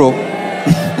tomorrow.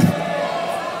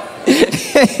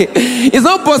 It's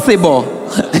not possible.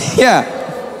 Yeah.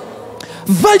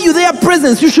 Value their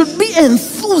presence. You should be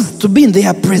enthused to be in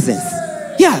their presence.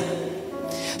 Yeah.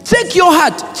 Check your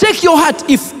heart. Check your heart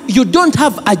if you don't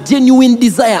have a genuine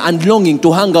desire and longing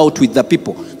to hang out with the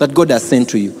people that God has sent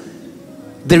to you.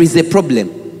 There is a problem.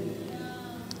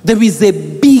 There is a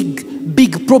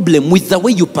big problem with the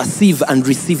way you perceive and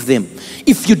receive them.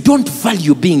 If you don't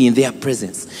value being in their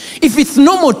presence. If it's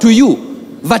normal to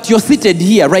you that you're seated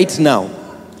here right now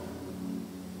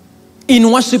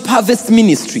in Worship Harvest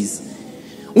Ministries,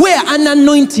 where an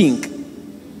anointing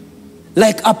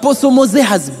like Apostle Mose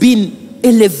has been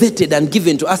elevated and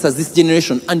given to us as this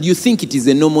generation, and you think it is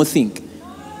a normal thing.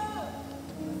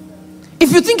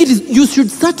 If you think it is, you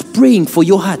should start praying for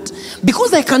your heart.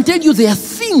 Because I can tell you there are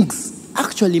things,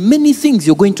 actually many things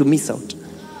you're going to miss out.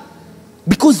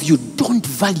 Because you don't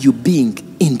value being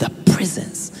in the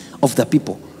presence of the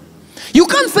people. You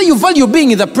can't say you value being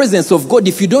in the presence of God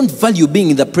if you don't value being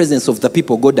in the presence of the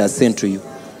people God has sent to you.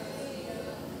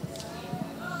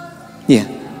 Yeah.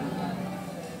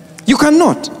 You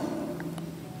cannot.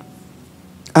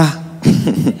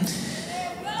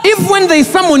 If when they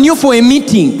summon you for a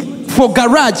meeting, for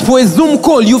garage, for a Zoom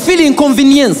call, you feel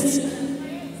inconvenienced.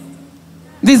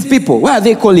 These people, why are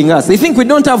they calling us? They think we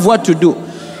don't have what to do.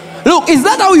 Look, is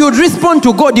that how you would respond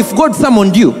to God if God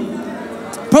summoned you?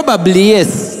 Probably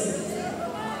yes.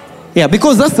 Yeah,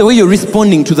 because that's the way you're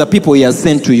responding to the people He has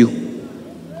sent to you.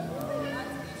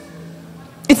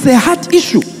 It's a heart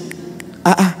issue.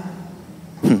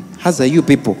 How's are you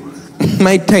people?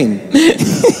 My time.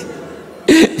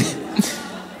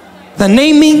 The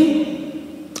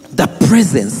naming, the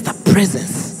presence.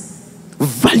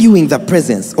 Valuing the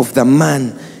presence of the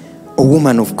man or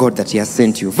woman of God that He has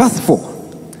sent you. Verse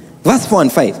 4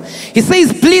 and 5. He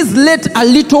says, please let a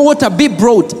little water be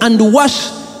brought and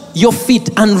wash your feet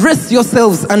and rest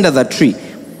yourselves under the tree.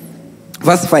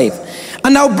 Verse 5.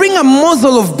 And I'll bring a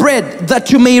morsel of bread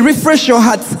that you may refresh your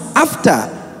hearts. After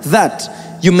that,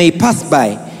 you may pass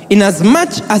by,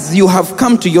 inasmuch as you have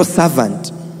come to your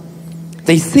servant.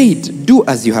 They said, do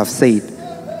as you have said.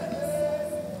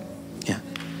 Yeah.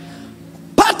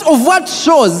 Part of what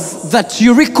shows that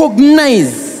you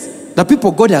recognize the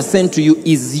people God has sent to you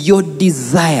is your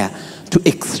desire to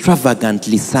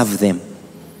extravagantly serve them.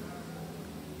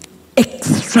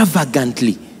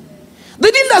 Extravagantly.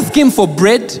 They didn't ask Him for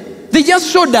bread. They just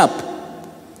showed up.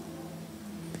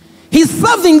 He's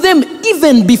serving them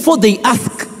even before they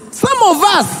ask. Some of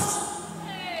us,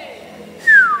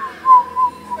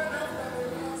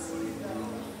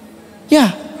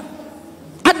 yeah,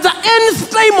 at the nth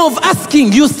time of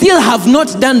asking, you still have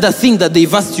not done the thing that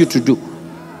they've asked you to do.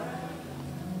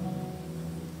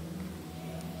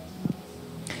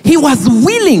 He was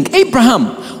willing,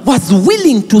 Abraham was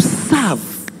willing to serve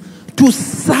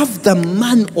the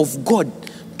man of God,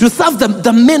 to serve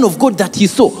the men of God that he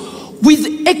saw with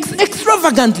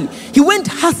extravagantly. He went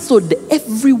hustled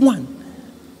everyone,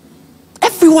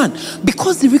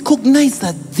 because he recognized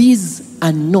that these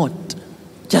are not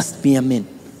just mere men.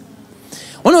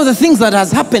 One of the things that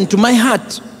has happened to my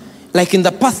heart, like in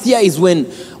the past year, is when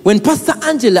Pastor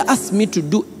Angela asked me to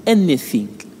do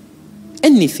anything.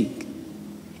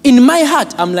 In my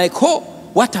heart, I'm like, oh,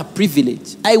 what a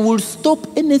privilege. I will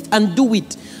stop anything and do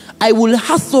it. I will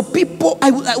hustle people.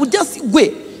 I will just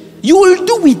wait. You will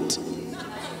do it.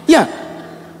 Yeah.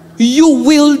 You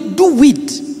will do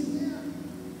it.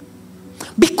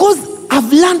 Because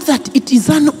I've learned that it is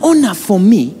an honor for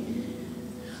me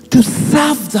to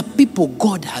serve the people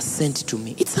God has sent to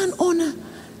me. It's an honor.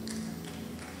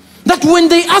 That when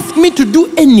they ask me to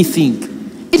do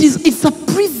anything, it's a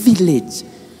privilege.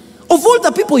 Of all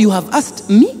the people you have asked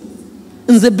me,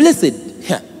 and the blessed,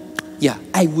 yeah,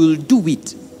 I will do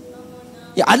it.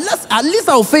 Yeah, at least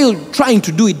I'll fail trying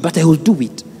to do it, but I will do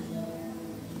it.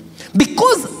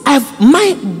 Because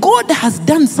my God has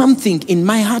done something in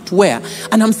my heart where,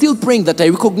 and I'm still praying that I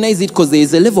recognize it, because there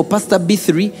is a level Pastor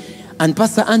B3 and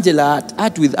Pastor Angela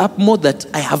at with Upmore that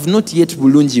I have not yet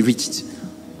Bulunji reached.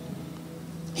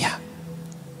 Yeah.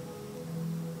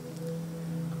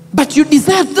 But you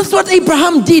desire, that's what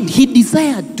Abraham did. He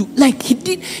desired to,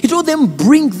 he told them,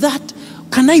 bring that.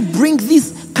 Can I bring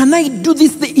this? Can I do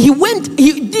this?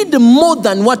 He did more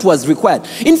than what was required.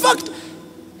 In fact,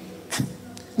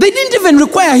 they didn't even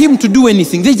require him to do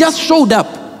anything. They just showed up.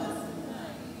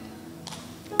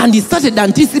 And he started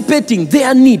anticipating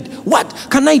their need. What?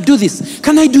 Can I do this?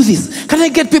 Can I do this? Can I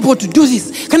get people to do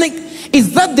this?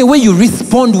 Is that the way you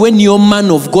respond when your man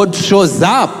of God shows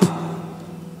up?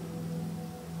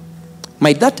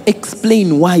 Might that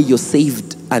explain why you're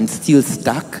saved and still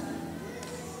stuck?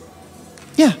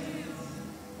 Yeah.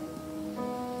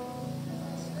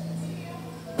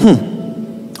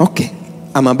 Okay.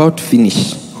 I'm about to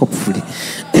finish, hopefully.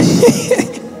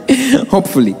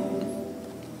 Hopefully.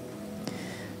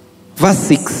 Verse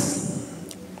 6.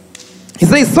 He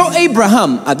says, so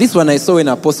Abraham, this one I saw when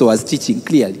Apostle was teaching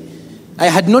clearly. I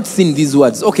had not seen these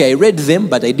words. Okay, I read them,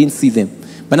 but I didn't see them.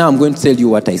 But now I'm going to tell you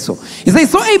what I saw. He says,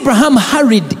 so Abraham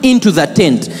hurried into the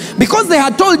tent because they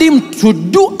had told him to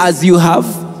do as you have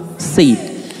said.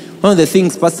 One of the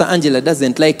things Pastor Angela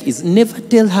doesn't like is never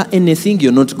tell her anything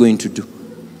you're not going to do.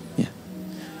 Yeah.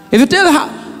 If you tell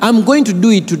her, I'm going to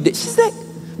do it today, she's like,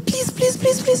 please,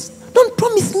 don't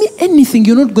promise me anything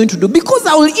you're not going to do, because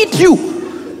I will eat you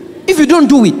if you don't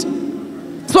do it.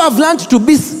 So I've learned to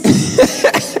be...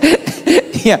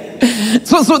 yeah.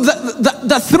 So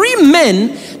the three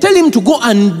men tell him to go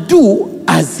and do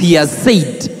as he has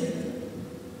said.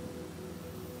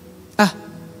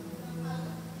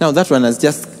 Now that one has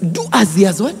just... Do as he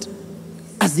has what?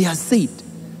 As he has said.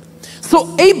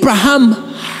 So Abraham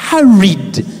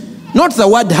hurried. Not the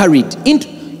word hurried.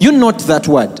 You note that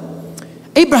word.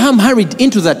 Abraham hurried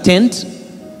into the tent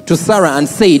to Sarah and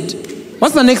said,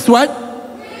 what's the next word?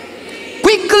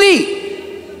 Quickly.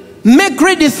 Make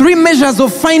ready 3 measures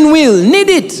of fine meal. Knead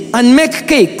it and make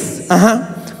cakes.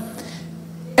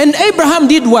 And Abraham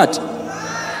did what?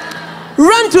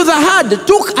 Ran to the herd,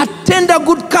 took a tender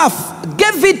good calf,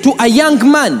 gave it to a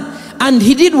young man. And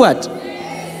he did what?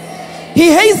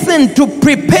 He hastened to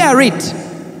prepare it.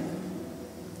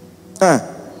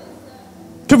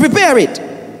 To prepare it.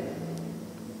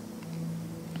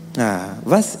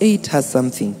 Verse 8 has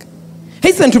something.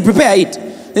 Hastened to prepare it.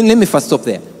 Then let me first stop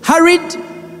there. Hurried,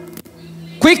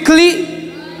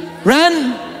 quickly,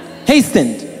 ran,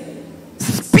 hastened.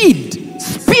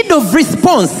 Speed of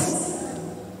response.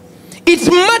 It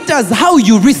matters how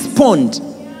you respond.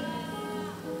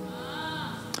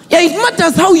 Yeah, it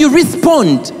matters how you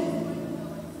respond.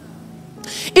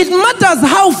 It matters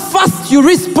how fast you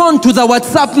respond to the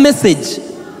WhatsApp message.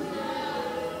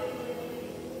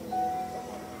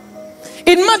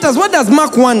 It matters. What does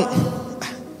Mark 1? I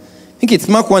think it's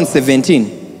Mark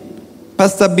 1:17.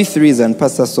 Pastor B3's and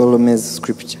Pastor Solome's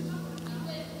scripture.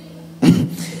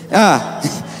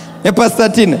 Pastor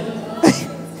Tina.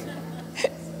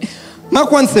 Mark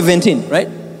 1:17, right?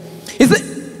 Is it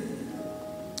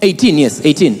 18? Yes,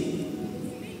 18.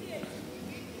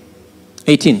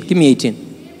 18. Give me 18.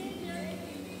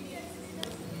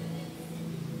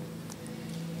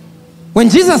 When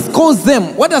Jesus calls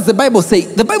them, what does the Bible say?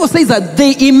 The Bible says that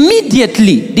they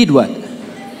immediately did what?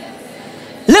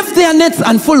 Left their nets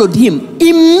and followed him.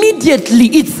 Immediately.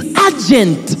 It's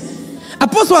urgent.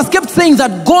 Apostle has kept saying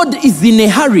that God is in a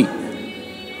hurry.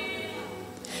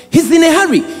 He's in a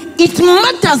hurry. It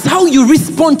matters how you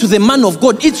respond to the man of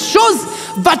God. It shows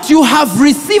that you have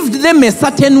received them a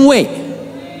certain way.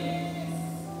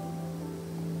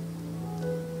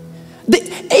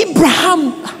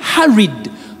 Abraham hurried,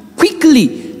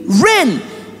 quickly, ran,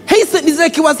 hastened. It's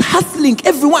like he was hustling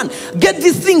everyone. Get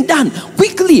this thing done,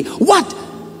 quickly. What?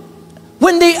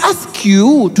 When they ask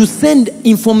you to send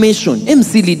information,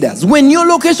 MC leaders, when your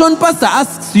location pastor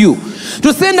asks you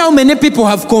to send how many people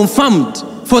have confirmed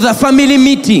for the family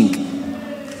meeting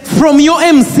from your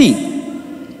MC,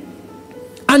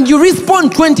 and you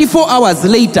respond 24 hours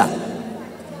later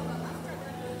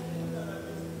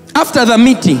after the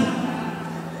meeting,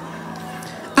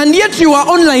 and yet you are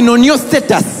online on your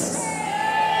status.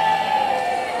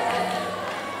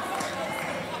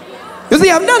 You see,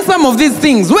 I've done some of these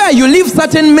things where you leave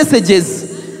certain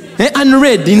messages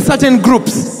unread in certain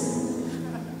groups.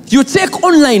 You check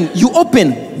online, you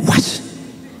open, watch.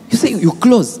 You say you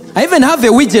close. I even have a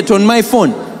widget on my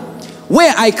phone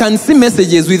where I can see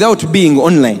messages without being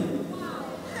online.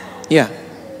 Yeah.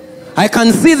 I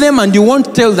can see them and you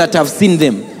won't tell that I've seen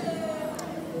them.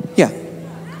 Yeah.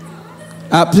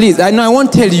 Please, I know I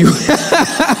won't tell you.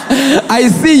 I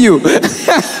see you.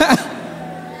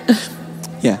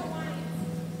 Yeah.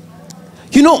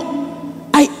 You know,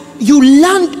 you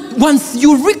learn once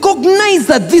you recognize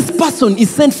that this person is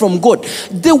sent from God,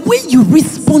 the way you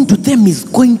respond to them is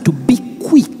going to be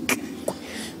quick.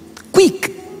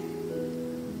 Quick.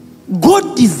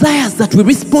 God desires that we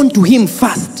respond to him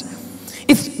fast.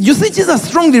 If you see, Jesus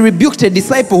strongly rebuked a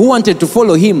disciple who wanted to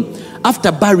follow him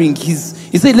after burying he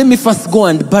said, let me first go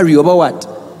and bury you. About what?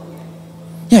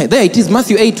 Yeah, there it is,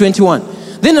 Matthew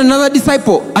 8:21. Then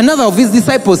another of his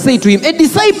disciples said to him, a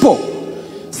disciple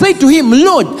said to him,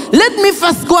 Lord, let me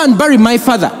first go and bury my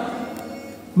father.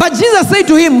 But Jesus said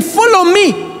to him, follow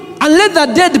me and let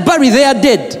the dead bury their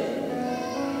dead.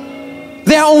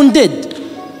 Their own dead.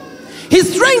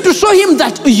 He's trying to show him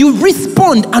that you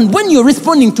respond, and when you're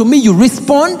responding to me, you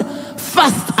respond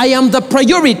fast. I am the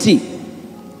priority.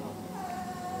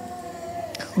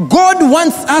 God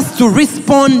wants us to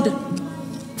respond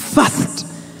fast.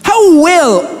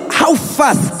 How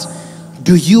fast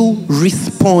do you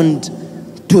respond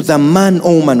to the man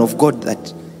or woman of God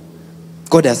that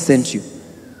God has sent you?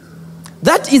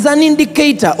 That is an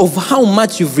indicator of how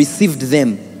much you've received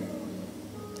them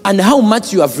and how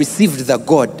much you have received the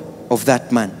God of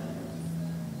that man.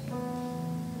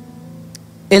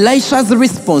 Elisha's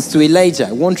response to Elijah,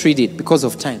 I won't read it because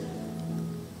of time,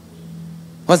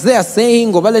 was there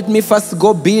saying, oh, let me first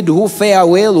go bid who fare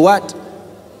well what?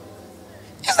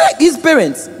 He said, like his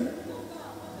parents.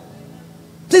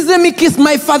 Please let me kiss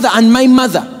my father and my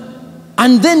mother,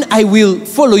 and then I will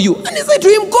follow you. And he said to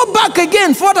him, go back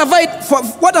again.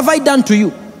 What have I done to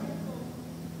you?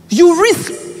 You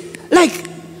risk, like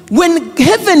when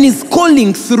heaven is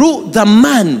calling through the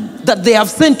man that they have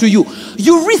sent to you,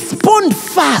 you respond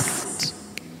fast.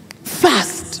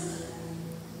 Fast.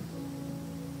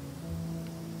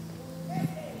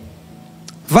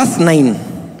 Verse 9.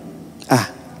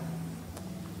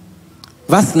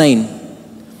 Verse 9.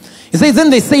 He says, then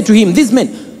they say to him, these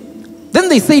men, then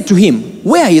they say to him,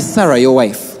 where is Sarah, your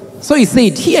wife? So he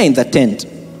said, here in the tent.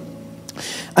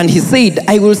 And he said,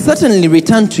 I will certainly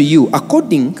return to you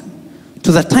according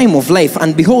to the time of life.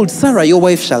 And behold, Sarah, your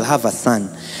wife, shall have a son.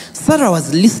 Sarah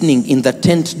was listening in the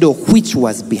tent door, which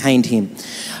was behind him.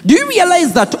 Do you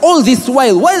realize that all this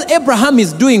while Abraham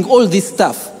is doing all this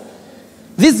stuff,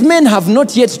 these men have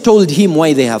not yet told him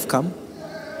why they have come?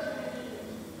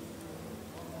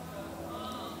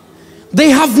 They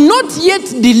have not yet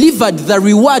delivered the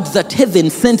reward that heaven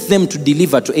sent them to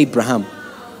deliver to Abraham.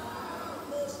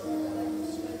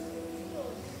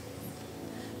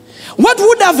 What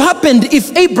would have happened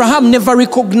if Abraham never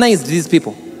recognized these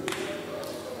people?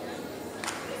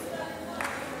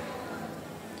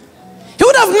 He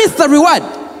would have missed the reward.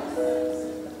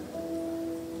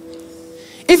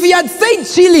 If he had stayed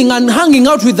chilling and hanging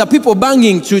out with the people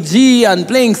banging chuji and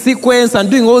playing sequence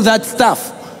and doing all that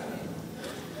stuff,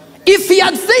 if he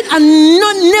had said and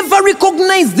never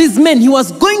recognized these men, he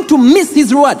was going to miss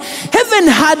his reward. Heaven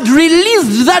had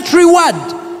released that reward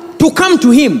to come to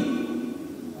him.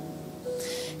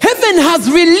 Heaven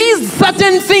has released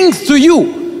certain things to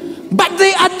you, but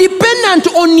they are dependent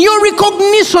on your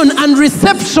recognition and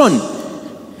reception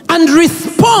and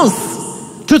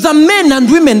response to the men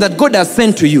and women that God has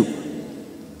sent to you.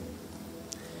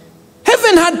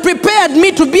 Heaven had prepared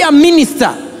me to be a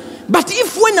minister. But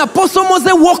if when Apostle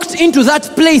Moses walked into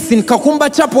that place in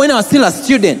Kakumba Chapel when I was still a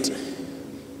student,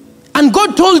 and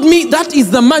God told me that is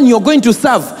the man you're going to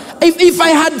serve, if I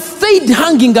had stayed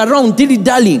hanging around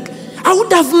dilly-dallying, I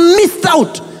would have missed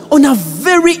out on a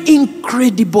very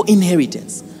incredible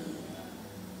inheritance.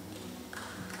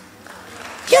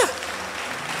 Yeah.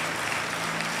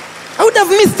 I would have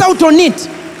missed out on it.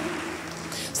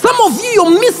 Some of you,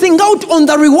 you're missing out on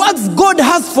the rewards God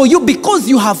has for you because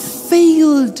you have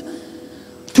failed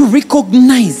to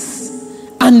recognize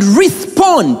and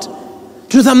respond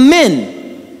to the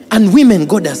men and women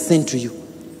God has sent to you.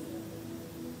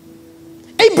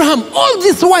 Abraham, all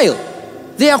this while,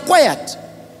 they are quiet.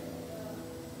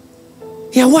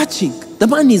 They are watching. The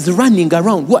man is running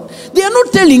around. What? They are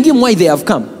not telling him why they have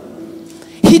come.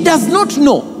 He does not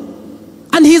know.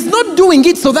 And he's not doing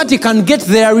it so that he can get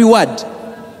their reward.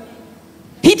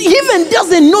 He even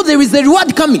doesn't know there is a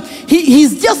reward coming.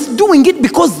 He's just doing it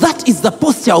because that is the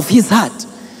posture of his heart.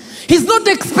 He's not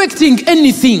expecting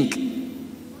anything.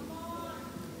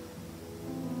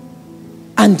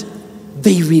 And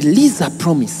they release a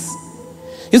promise.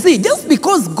 You see, just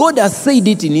because God has said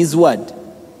it in his word,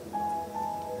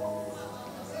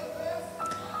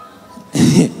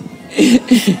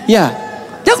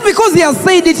 yeah, just because he has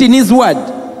said it in his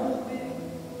word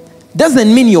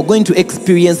doesn't mean you're going to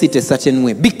experience it a certain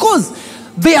way. Because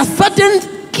there are certain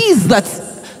keys that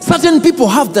certain people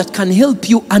have that can help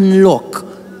you unlock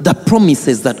the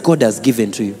promises that God has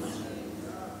given to you.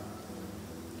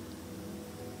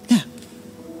 Yeah.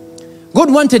 God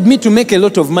wanted me to make a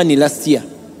lot of money last year.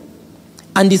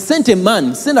 And he sent a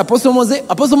man, sent Apostle Moses.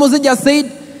 Apostle Moses just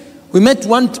said, we met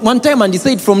one time and he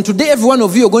said, from today, every one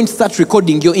of you are going to start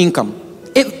recording your income.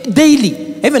 Daily.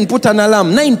 Even put an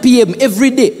alarm, 9 p.m.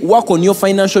 every day, work on your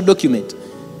financial document.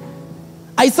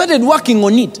 I started working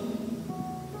on it.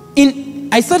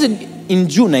 I started in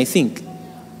June, I think.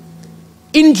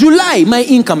 In July, my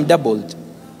income doubled.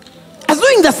 I was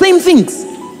doing the same things.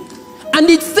 And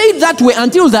it stayed that way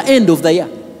until the end of the year.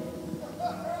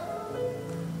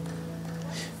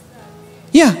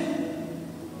 Yeah.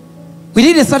 We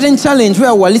did a certain challenge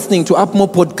where we were listening to up more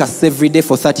podcasts every day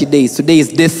for 30 days. Today is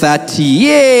day 30.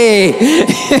 Yay!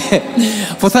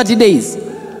 For 30 days.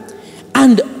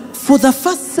 And for the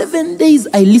first 7 days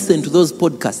I listened to those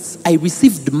podcasts, I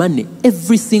received money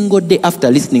every single day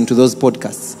after listening to those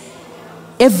podcasts.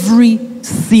 Every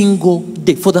single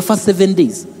day for the first 7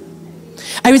 days.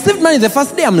 I received money the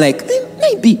first day, I'm like,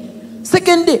 maybe.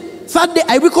 Second day, third day,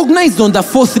 I recognized on the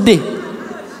fourth day.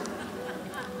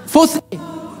 Fourth day.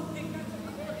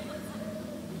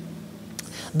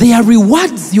 There are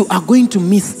rewards you are going to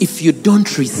miss if you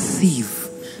don't receive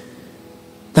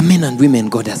the men and women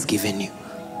God has given you.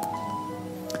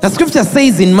 The scripture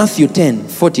says in Matthew 10,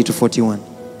 40 to 41.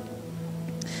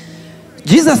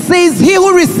 Jesus says, he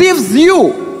who receives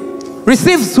you,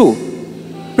 receives who?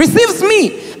 Receives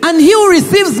me. And he who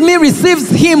receives me, receives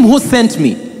him who sent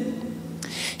me.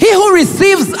 He who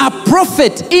receives a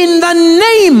prophet in the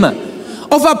name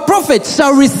of a prophet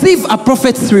shall receive a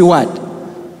prophet's reward.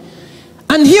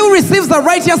 And he who receives a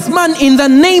righteous man in the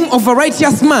name of a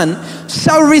righteous man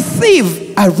shall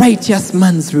receive a righteous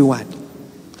man's reward.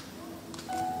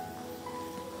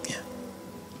 Yeah.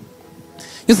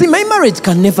 You see, my marriage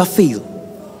can never fail.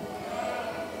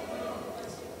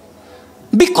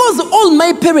 Because all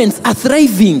my parents are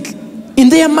thriving in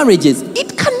their marriages,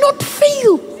 it cannot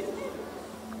fail.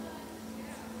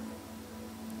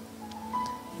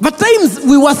 But times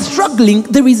we were struggling,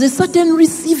 there is a certain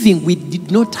receiving we did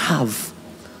not have.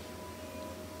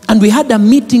 And we had a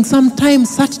meeting sometime,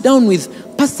 sat down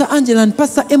with Pastor Angela and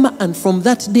Pastor Emma, and from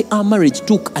that day our marriage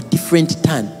took a different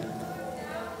turn.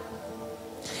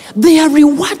 There are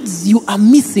rewards you are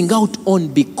missing out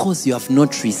on because you have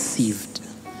not received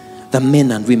the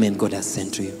men and women God has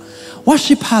sent to you.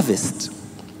 Worship Harvest.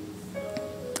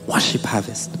 Worship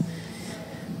Harvest.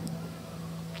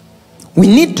 We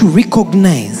need to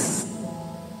recognize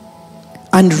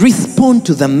and respond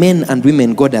to the men and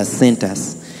women God has sent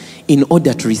us in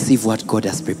order to receive what God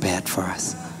has prepared for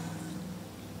us.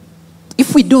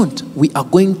 If we don't, we are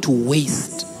going to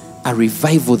waste a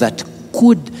revival that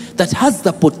has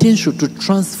the potential to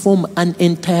transform an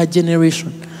entire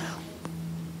generation.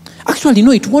 Actually,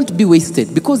 no, it won't be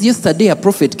wasted, because yesterday a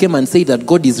prophet came and said that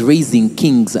God is raising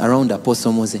kings around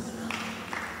Apostle Moses.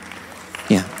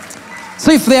 Yeah.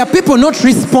 So if there are people not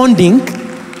responding,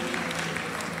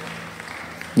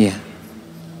 yeah.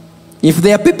 If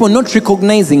there are people not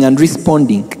recognizing and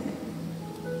responding,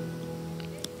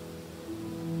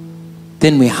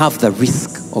 then we have the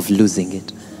risk of losing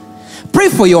it. Pray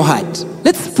for your heart.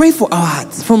 Let's pray for our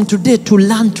hearts from today to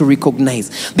learn to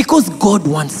recognize, because God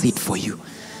wants it for you.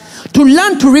 To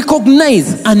learn to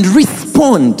recognize and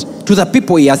respond to the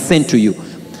people he has sent to you.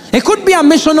 It could be a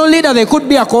missional leader, there could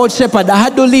be a cohort shepherd, a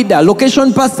huddle leader,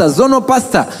 location pastor, zonal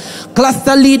pastor,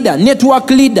 cluster leader, network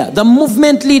leader, the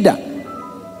movement leader.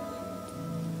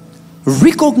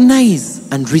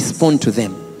 Recognize and respond to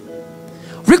them.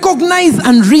 Recognize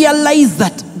and realize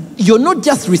that you're not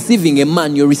just receiving a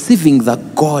man, you're receiving the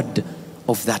God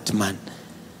of that man.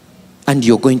 And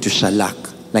you're going to shellac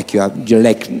like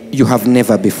you have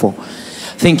never before.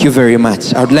 Thank you very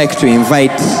much. I would like to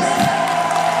invite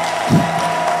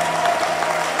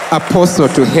Apostle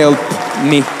to help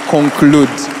me conclude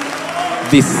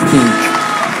this thing.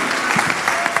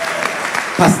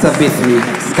 Pastor Bethany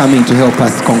is coming to help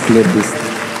us conclude this.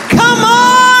 Come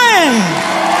on!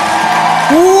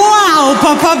 Wow,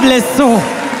 Papa bless you.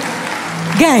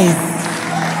 Guys,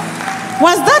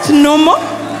 was that normal?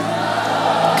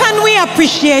 Can we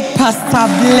appreciate Pastor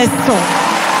Blesso?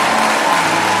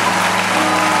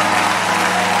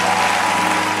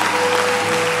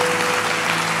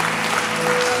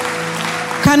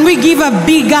 Can we give a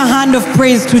bigger hand of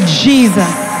praise to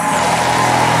Jesus?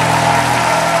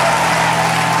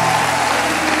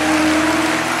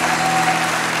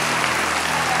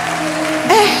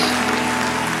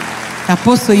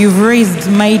 Apostle, you've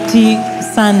raised mighty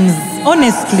sons.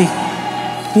 Honestly.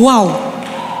 Wow.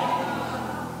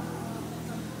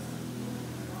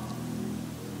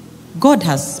 God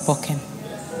has spoken.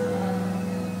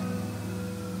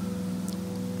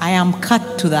 I am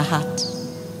cut to the heart.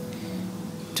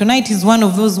 Tonight is one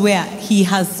of those where he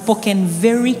has spoken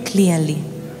very clearly.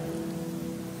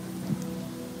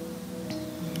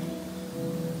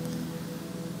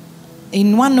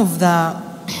 In one of the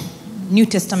New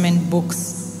Testament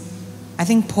books, I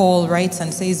think Paul writes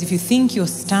and says, if you think you're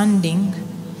standing,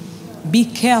 be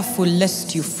careful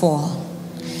lest you fall.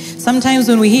 Sometimes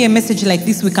when we hear a message like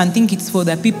this, we can think it's for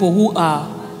the people who are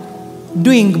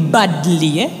doing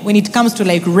badly, when it comes to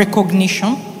like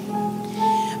recognition.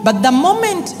 But the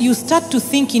moment you start to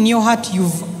think in your heart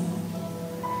you've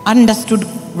understood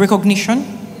recognition,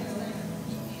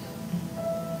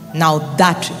 now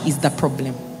that is the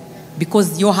problem,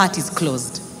 because your heart is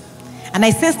closed. And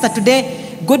I sense that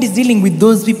today God is dealing with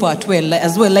those people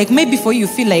as well. Like maybe for you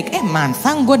feel like, hey man,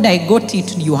 thank God I got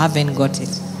it. You haven't got it.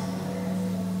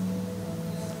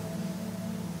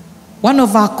 One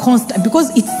of our constant, because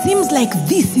it seems like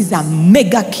this is a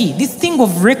mega key. This thing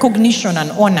of recognition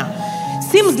and honor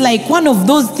seems like one of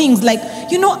those things, like,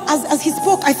 you know, as he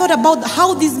spoke, I thought about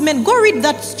how these men, go read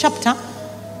that chapter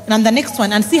and the next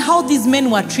one and see how these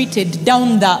men were treated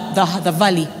down the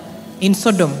valley in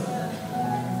Sodom.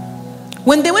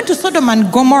 When they went to Sodom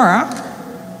and Gomorrah,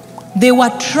 they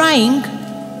were trying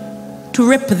to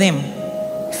rape them.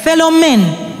 Fellow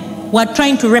men were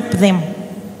trying to rape them.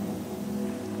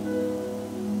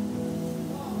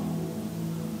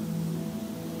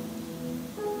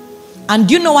 And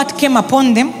do you know what came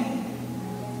upon them?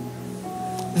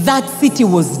 That city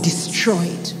was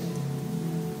destroyed.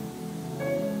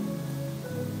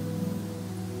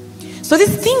 So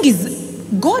this thing is,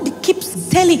 God keeps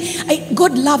telling,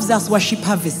 God loves us, Worship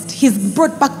Harvest. He's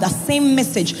brought back the same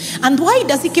message. And why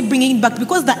does he keep bringing it back?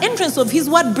 Because the entrance of his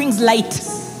word brings light.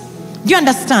 Do you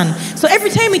understand? So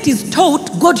every time it is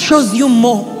taught, God shows you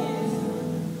more.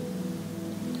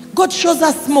 God shows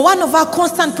us more. One of our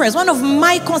constant prayers, one of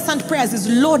my constant prayers is,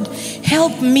 Lord,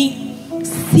 help me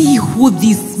see who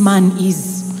this man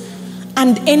is.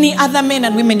 And any other men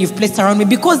and women you've placed around me.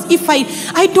 Because if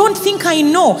I don't think I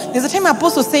know. There's a time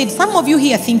Apostle said, some of you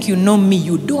here think you know me.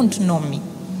 You don't know me.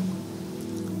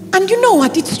 And you know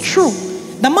what? It's true.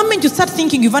 The moment you start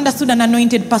thinking you've understood an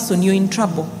anointed person, you're in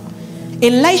trouble.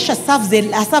 Elisha served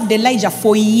Elijah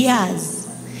for years.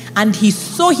 And he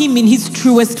saw him in his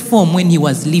truest form when he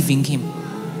was leaving him.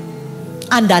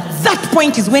 And at that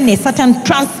point is when a certain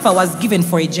transfer was given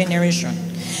for a generation.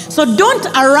 So don't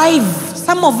arrive,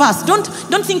 some of us, don't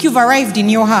think you've arrived in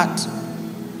your heart.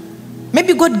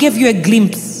 Maybe God gave you a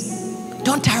glimpse.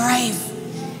 Don't arrive.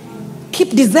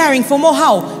 Keep desiring for more.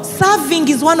 How? Serving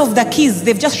is one of the keys.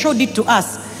 They've just showed it to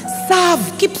us.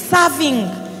 Serve. Keep serving.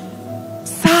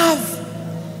 Serve.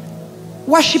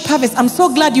 Worship Harvest. I'm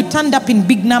so glad you turned up in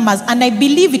big numbers. And I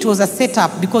believe it was a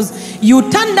setup, because you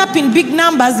turned up in big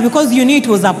numbers because you knew it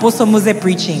was Apostle Mose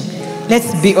preaching.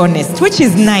 Let's be honest, which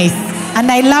is nice. And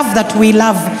I love that we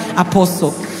love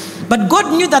Apostle. But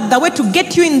God knew that the way to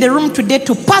get you in the room today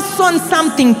to pass on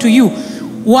something to you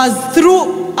was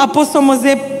through Apostle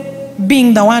Mose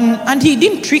being the one. And he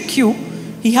didn't trick you.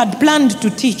 He had planned to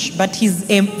teach, but he's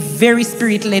a very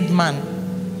spirit-led man.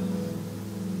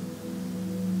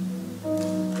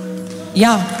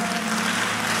 Yeah.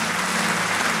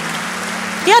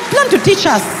 He had planned to teach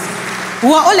us. We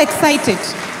were all excited.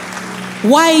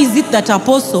 Why is it that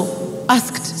Apostle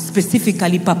asked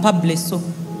specifically Papa Blesso?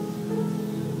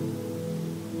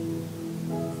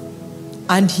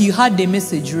 And he had a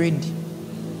message ready.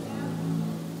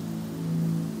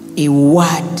 A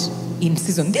word in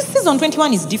season. This season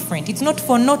 21 is different. It's not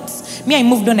for notes. Me, I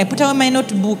moved on. I put away my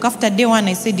notebook. After day one,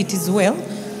 I said it is well.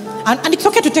 And it's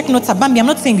okay to take notes, Abambi. I'm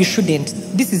not saying you shouldn't.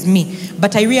 This is me.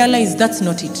 But I realized that's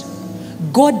not it.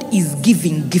 God is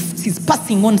giving gifts. He's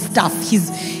passing on stuff.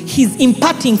 He's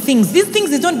imparting things. These things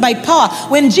is not by power.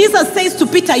 When Jesus says to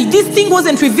Peter, this thing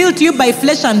wasn't revealed to you by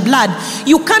flesh and blood.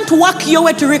 You can't work your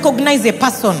way to recognize a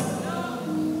person.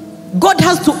 God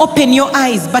has to open your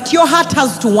eyes, but your heart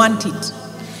has to want it.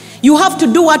 You have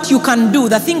to do what you can do.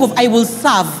 The thing of I will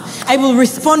serve. I will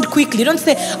respond quickly. Don't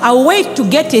say, I'll wait to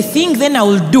get a thing, then I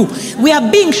will do. We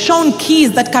are being shown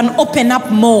keys that can open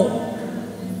up more.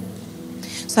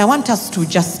 So I want us to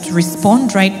just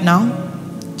respond right now.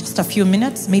 Just a few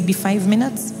minutes, maybe 5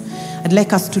 minutes. I'd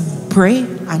like us to pray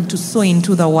and to sow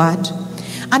into the word.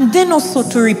 And then also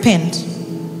to repent.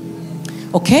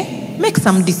 Okay? Make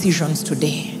some decisions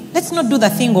today. Let's not do the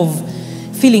thing of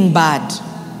feeling bad.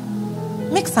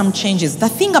 Make some changes. The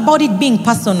thing about it being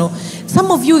personal,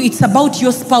 some of you, it's about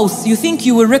your spouse. You think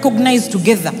you will recognize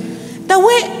together. The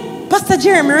way Pastor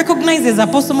Jeremy recognizes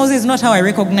Apostle Moses is not how I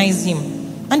recognize him.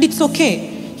 And it's okay.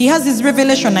 He has his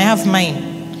revelation, I have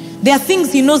mine. There are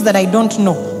things he knows that I don't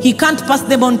know. He can't pass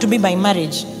them on to me by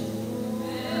marriage.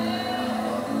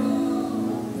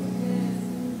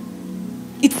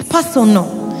 It's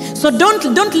personal. So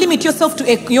don't limit yourself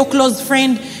to your close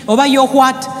friend or your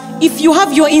what. If you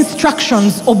have your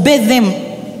instructions, obey them.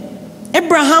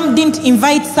 Abraham didn't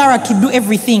invite Sarah to do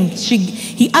everything.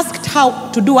 He asked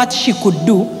her to do what she could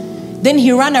do. Then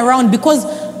he ran around, because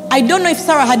I don't know if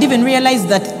Sarah had even realized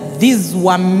that these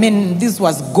were men, this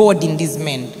was God in these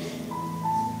men.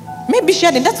 Maybe she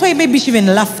hadn't. That's why maybe she even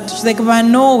laughed. She's like,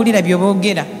 no, did I be able.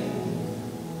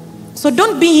 So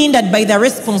don't be hindered by the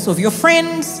response of your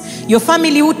friends, your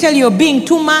family who tell you you're being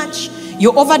too much,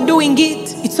 you're overdoing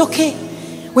it. It's okay.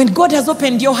 When God has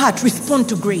opened your heart, respond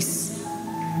to grace.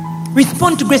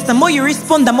 Respond to grace. The more you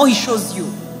respond, the more he shows you.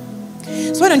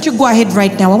 So why don't you go ahead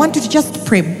right now? I want you to just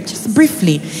pray, just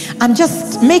briefly, and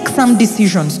just make some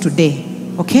decisions today.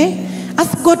 Okay?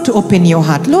 Ask God to open your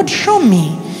heart. Lord, show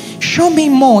me. Show me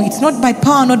more. It's not by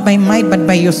power, not by might, but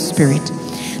by your spirit.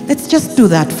 Let's just do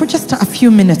that for just a few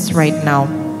minutes right now.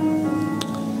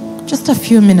 Just a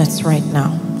few minutes right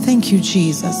now. Thank you,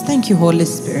 Jesus. Thank you, Holy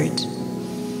Spirit.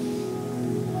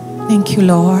 Thank you,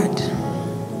 Lord.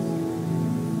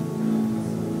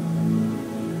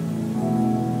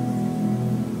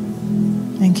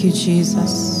 Thank you,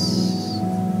 Jesus.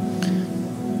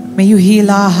 May you heal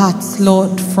our hearts,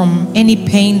 Lord, from any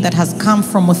pain that has come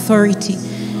from authority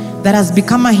that has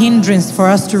become a hindrance for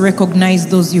us to recognize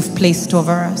those you've placed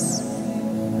over us.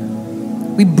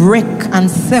 We break and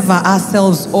sever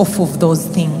ourselves off of those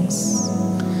things,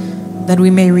 that we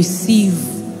may receive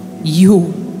you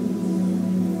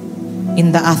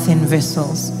in the earthen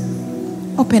vessels.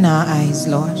 Open our eyes,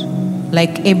 Lord.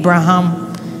 Like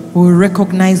Abraham, we will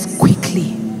recognize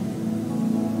quickly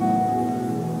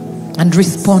and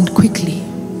respond quickly,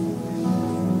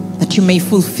 that you may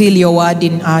fulfill your word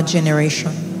in our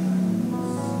generation.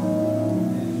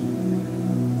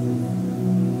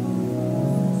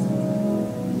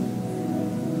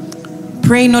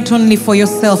 Pray not only for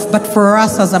yourself, but for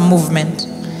us as a movement.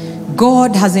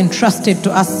 God has entrusted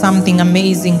to us something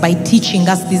amazing by teaching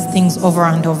us these things over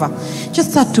and over.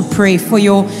 Just start to pray for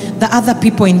the other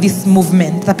people in this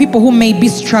movement, the people who may be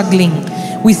struggling.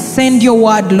 We send your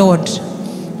word, Lord,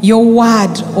 your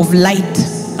word of light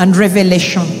and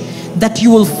revelation, that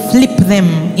you will flip them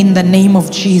in the name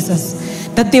of Jesus,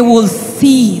 that they will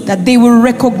see, that they will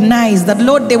recognize, that,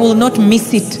 Lord, they will not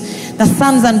miss it. The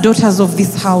sons and daughters of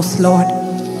this house, Lord,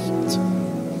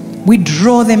 we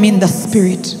draw them in the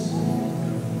spirit.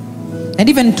 And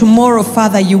even tomorrow,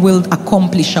 Father, you will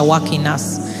accomplish a work in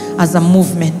us as a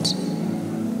movement.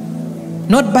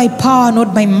 Not by power,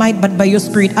 not by might, but by your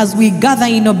spirit, as we gather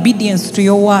in obedience to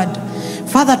your word.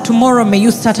 Father, tomorrow may you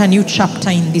start a new chapter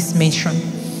in this mission.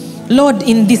 Lord,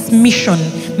 in this mission,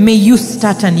 may you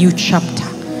start a new chapter.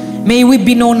 May we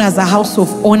be known as a house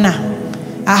of honor,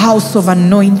 a house of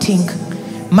anointing.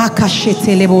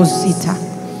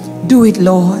 Do it,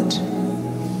 Lord.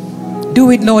 Do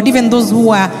it, Lord. Even those who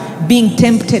are being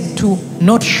tempted to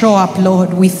not show up,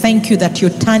 Lord, we thank you that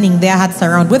you're turning their hearts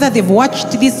around. Whether they've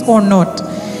watched this or not,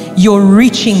 you're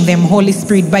reaching them, Holy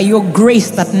Spirit, by your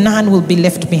grace, that none will be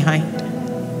left behind.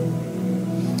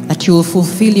 That you will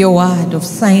fulfill your word of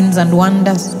signs and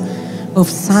wonders, of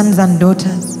sons and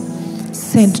daughters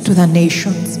sent to the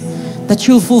nations. That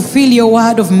you'll fulfill your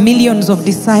word of millions of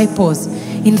disciples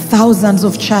in thousands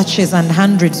of churches and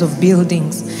hundreds of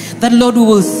buildings. That, Lord, we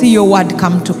will see your word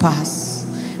come to pass.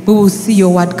 We will see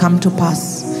your word come to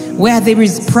pass. Where there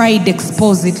is pride,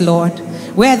 expose it, Lord.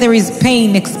 Where there is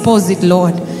pain, expose it,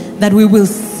 Lord. That we will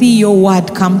see your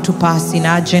word come to pass in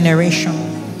our generation.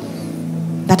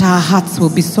 That our hearts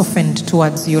will be softened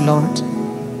towards you, Lord.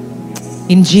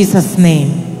 In Jesus'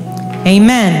 name.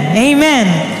 Amen.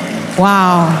 Amen.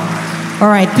 Wow. All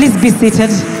right, please be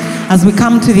seated as we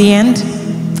come to the end.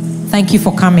 Thank you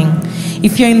for coming.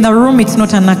 If you're in the room, it's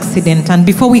not an accident. And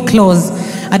before we close,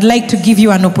 I'd like to give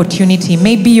you an opportunity.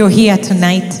 Maybe you're here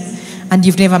tonight and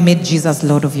you've never made Jesus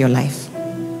Lord of your life.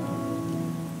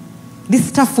 This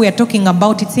stuff we are talking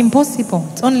about, it's impossible.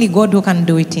 It's only God who can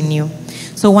do it in you.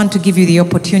 So I want to give you the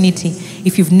opportunity.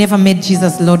 If you've never made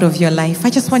Jesus Lord of your life, I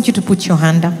just want you to put your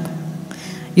hand up.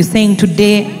 You're saying,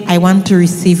 today, I want to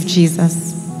receive Jesus.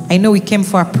 I know we came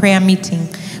for a prayer meeting,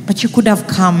 but you could have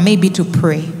come maybe to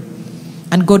pray.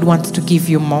 And God wants to give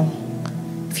you more.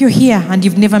 If you're here and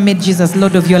you've never made Jesus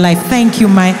Lord of your life, thank you,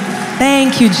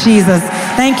 Jesus.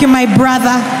 Thank you, my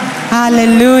brother.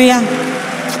 Hallelujah.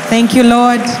 Thank you,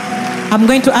 Lord. I'm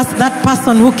going to ask that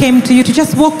person who came to you to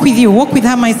just walk with you. Walk with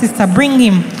her, my sister. Bring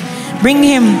him. Bring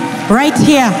him right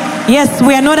here. Yes,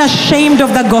 we are not ashamed of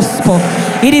the gospel.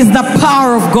 It is the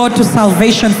power of God to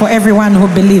salvation for everyone who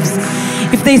believes.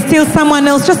 If there's still someone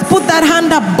else, just put that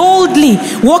hand up boldly.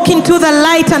 Walk into the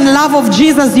light and love of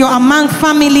Jesus. You're among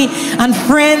family and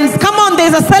friends. Come on,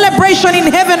 there's a celebration in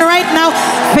heaven right now.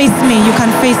 Face me. You can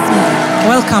face me.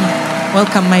 Welcome.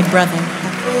 Welcome, my brother.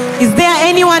 Is there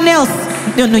anyone else?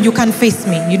 No, you can face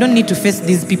me. You don't need to face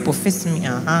these people. Face me.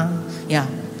 Yeah.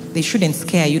 They shouldn't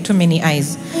scare you. Too many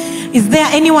eyes. Is there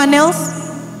anyone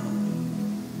else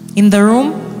in the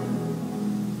room?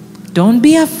 Don't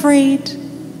be afraid.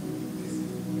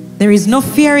 There is no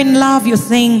fear in love. You're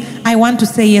saying, I want to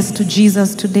say yes to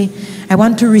Jesus today. I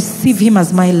want to receive him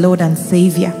as my Lord and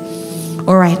Savior.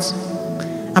 All right.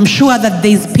 I'm sure that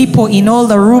there's people in all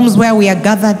the rooms where we are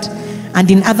gathered and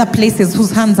in other places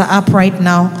whose hands are up right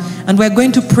now. And we're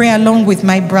going to pray along with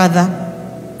my brother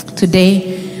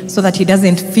today so that he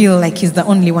doesn't feel like he's the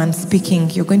only one speaking.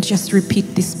 You're going to just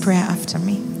repeat this prayer after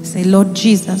me. Say, Lord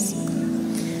Jesus,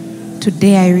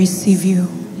 today I receive you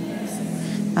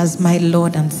as my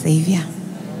Lord and Savior.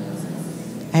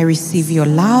 I receive your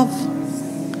love.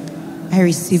 I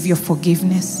receive your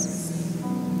forgiveness.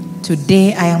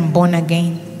 Today I am born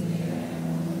again.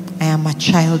 I am a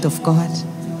child of God.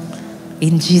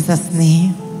 In Jesus'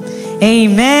 name.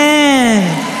 Amen.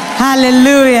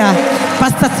 Hallelujah.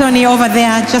 Pastor Tony over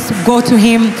there, just go to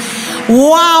him.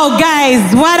 Wow,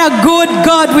 guys, what a good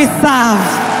God we serve.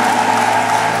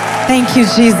 Thank you,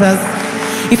 Jesus.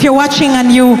 If you're watching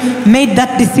and you made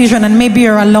that decision and maybe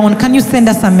you're alone, can you send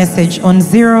us a message on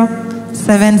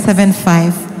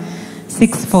 0775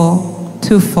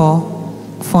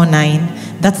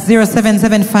 642449? That's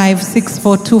 0775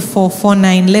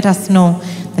 642449. Let us know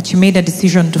that you made a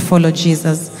decision to follow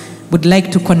Jesus. Would like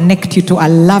to connect you to a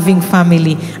loving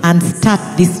family and start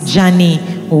this journey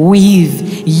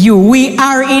with you. We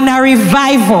are in a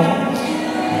revival.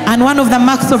 And one of the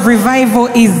marks of revival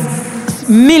is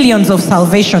millions of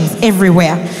salvations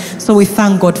everywhere. So we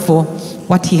thank God for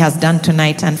what he has done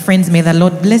tonight. And friends, may the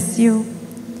Lord bless you.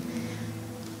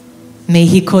 May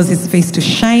he cause his face to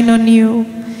shine on you.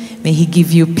 May he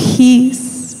give you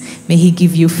peace. May he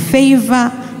give you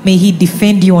favor. May he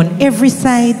defend you on every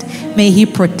side. May he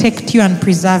protect you and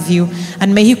preserve you.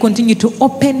 And may he continue to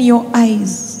open your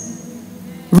eyes.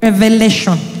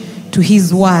 Revelation to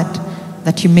his word,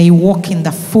 that you may walk in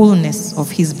the fullness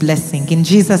of his blessing. In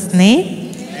Jesus' name.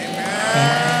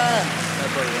 Amen.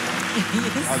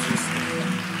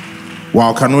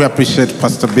 Wow, can we appreciate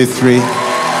Pastor B3?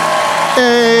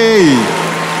 Hey!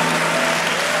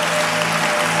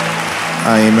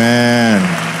 Amen.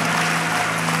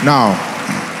 Now,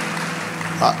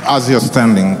 as you're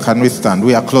standing, can we stand?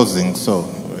 We are closing, so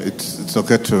it's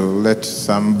okay to let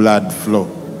some blood flow.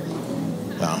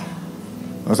 Yeah.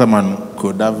 Someone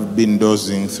could have been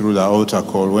dozing through the altar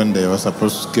call when they were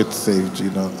supposed to get saved,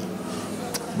 you know.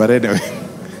 But anyway,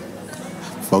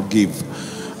 forgive.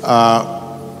 I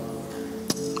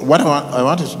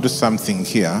wanted to do something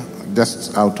here,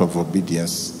 just out of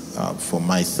obedience for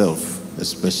myself,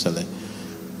 especially.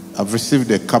 I've received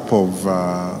a couple of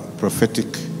prophetic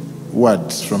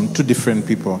words from two different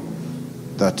people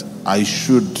that I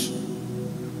should,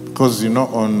 because, you know,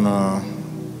 on,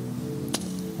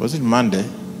 was it Monday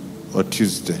or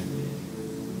Tuesday?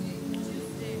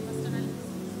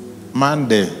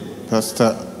 Monday,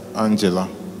 Pastor Angela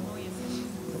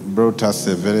brought us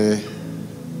a very,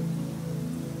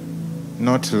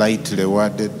 not lightly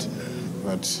worded,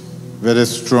 but very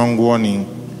strong warning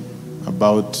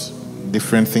about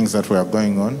different things that were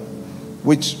going on,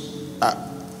 which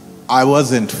I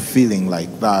wasn't feeling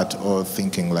like that or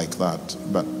thinking like that,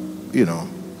 but, you know,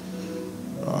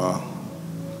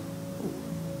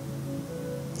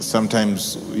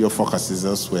 sometimes your focus is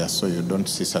elsewhere, so you don't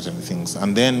see certain things.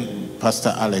 And then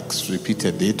Pastor Alex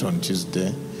repeated it on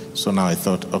Tuesday, so now I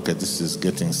thought, okay, this is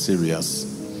getting serious.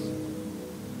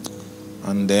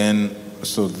 And then,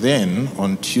 so then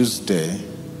on Tuesday,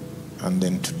 and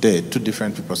then today, two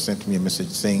different people sent me a message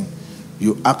saying,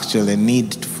 you actually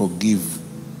need to forgive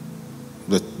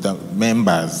the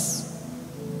members.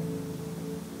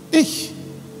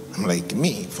 I'm like,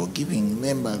 me, forgiving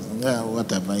members?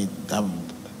 What have I done?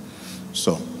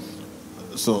 So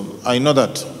I know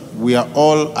that we are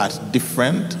all at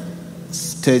different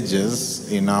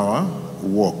stages in our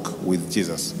walk with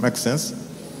Jesus. Makes sense?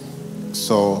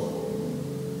 So,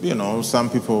 you know, some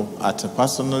people at a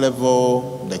personal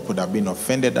level, they could have been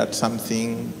offended at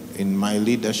something in my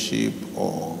leadership,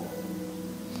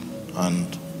 and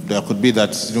there could be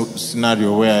that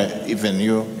scenario where even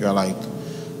you're like,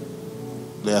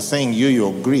 they are saying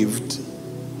you're grieved.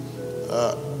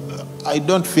 I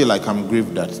don't feel like I'm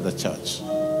grieved at the church.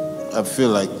 I feel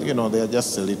like, you know, there are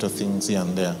just little things here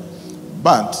and there.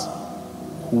 But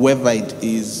whoever it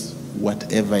is,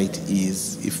 whatever it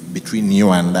is, if between you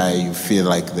and I you feel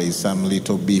like there is some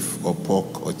little beef or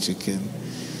pork or chicken,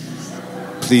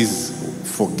 please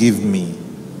forgive me.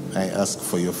 I ask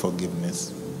for your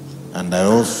forgiveness. And I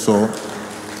also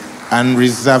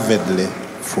unreservedly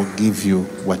forgive you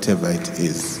whatever it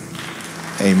is.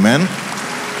 Amen.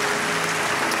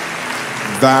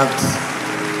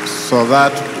 So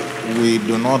that we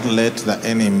do not let the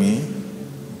enemy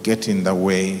get in the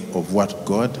way of what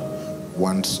God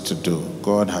wants to do.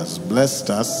 God has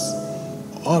blessed us,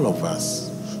 all of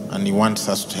us, and he wants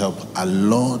us to help a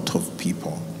lot of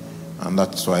people. And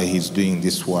that's why he's doing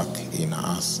this work in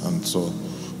us. And so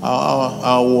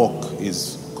our walk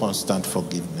is constant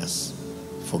forgiveness,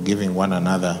 forgiving one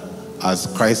another as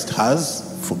Christ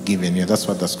has forgiven you. That's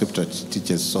what the scripture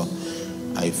teaches. So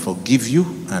I forgive you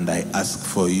and I ask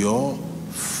for your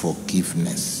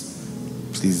forgiveness.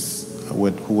 Please,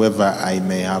 whoever I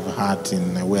may have hurt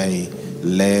in a way,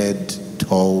 led,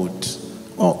 told,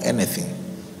 or anything,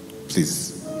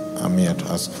 please, I'm here to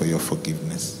ask for your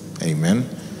forgiveness. Amen.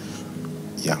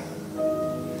 Yeah.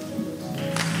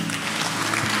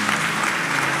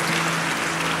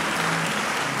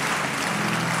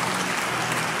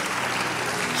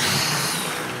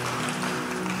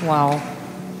 Wow.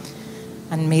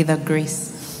 And may the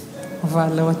grace of our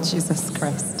Lord Jesus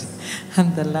Christ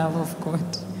and the love of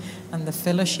God and the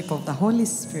fellowship of the Holy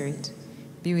Spirit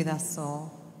be with us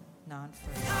all now and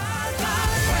forever.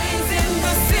 Reigns in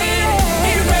the city,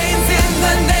 He reigns in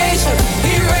the nation,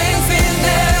 He reigns in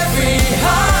every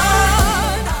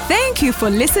heart. Thank you for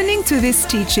listening to this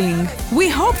teaching. We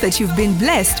hope that you've been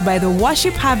blessed by the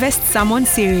Worship Harvest Sermon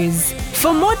Series.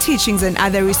 For more teachings and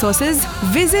other resources,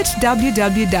 visit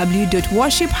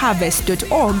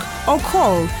www.worshipharvest.org or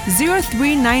call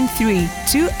 0393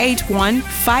 281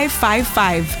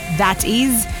 555. That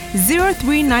is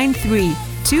 0393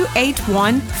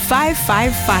 281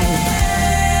 555.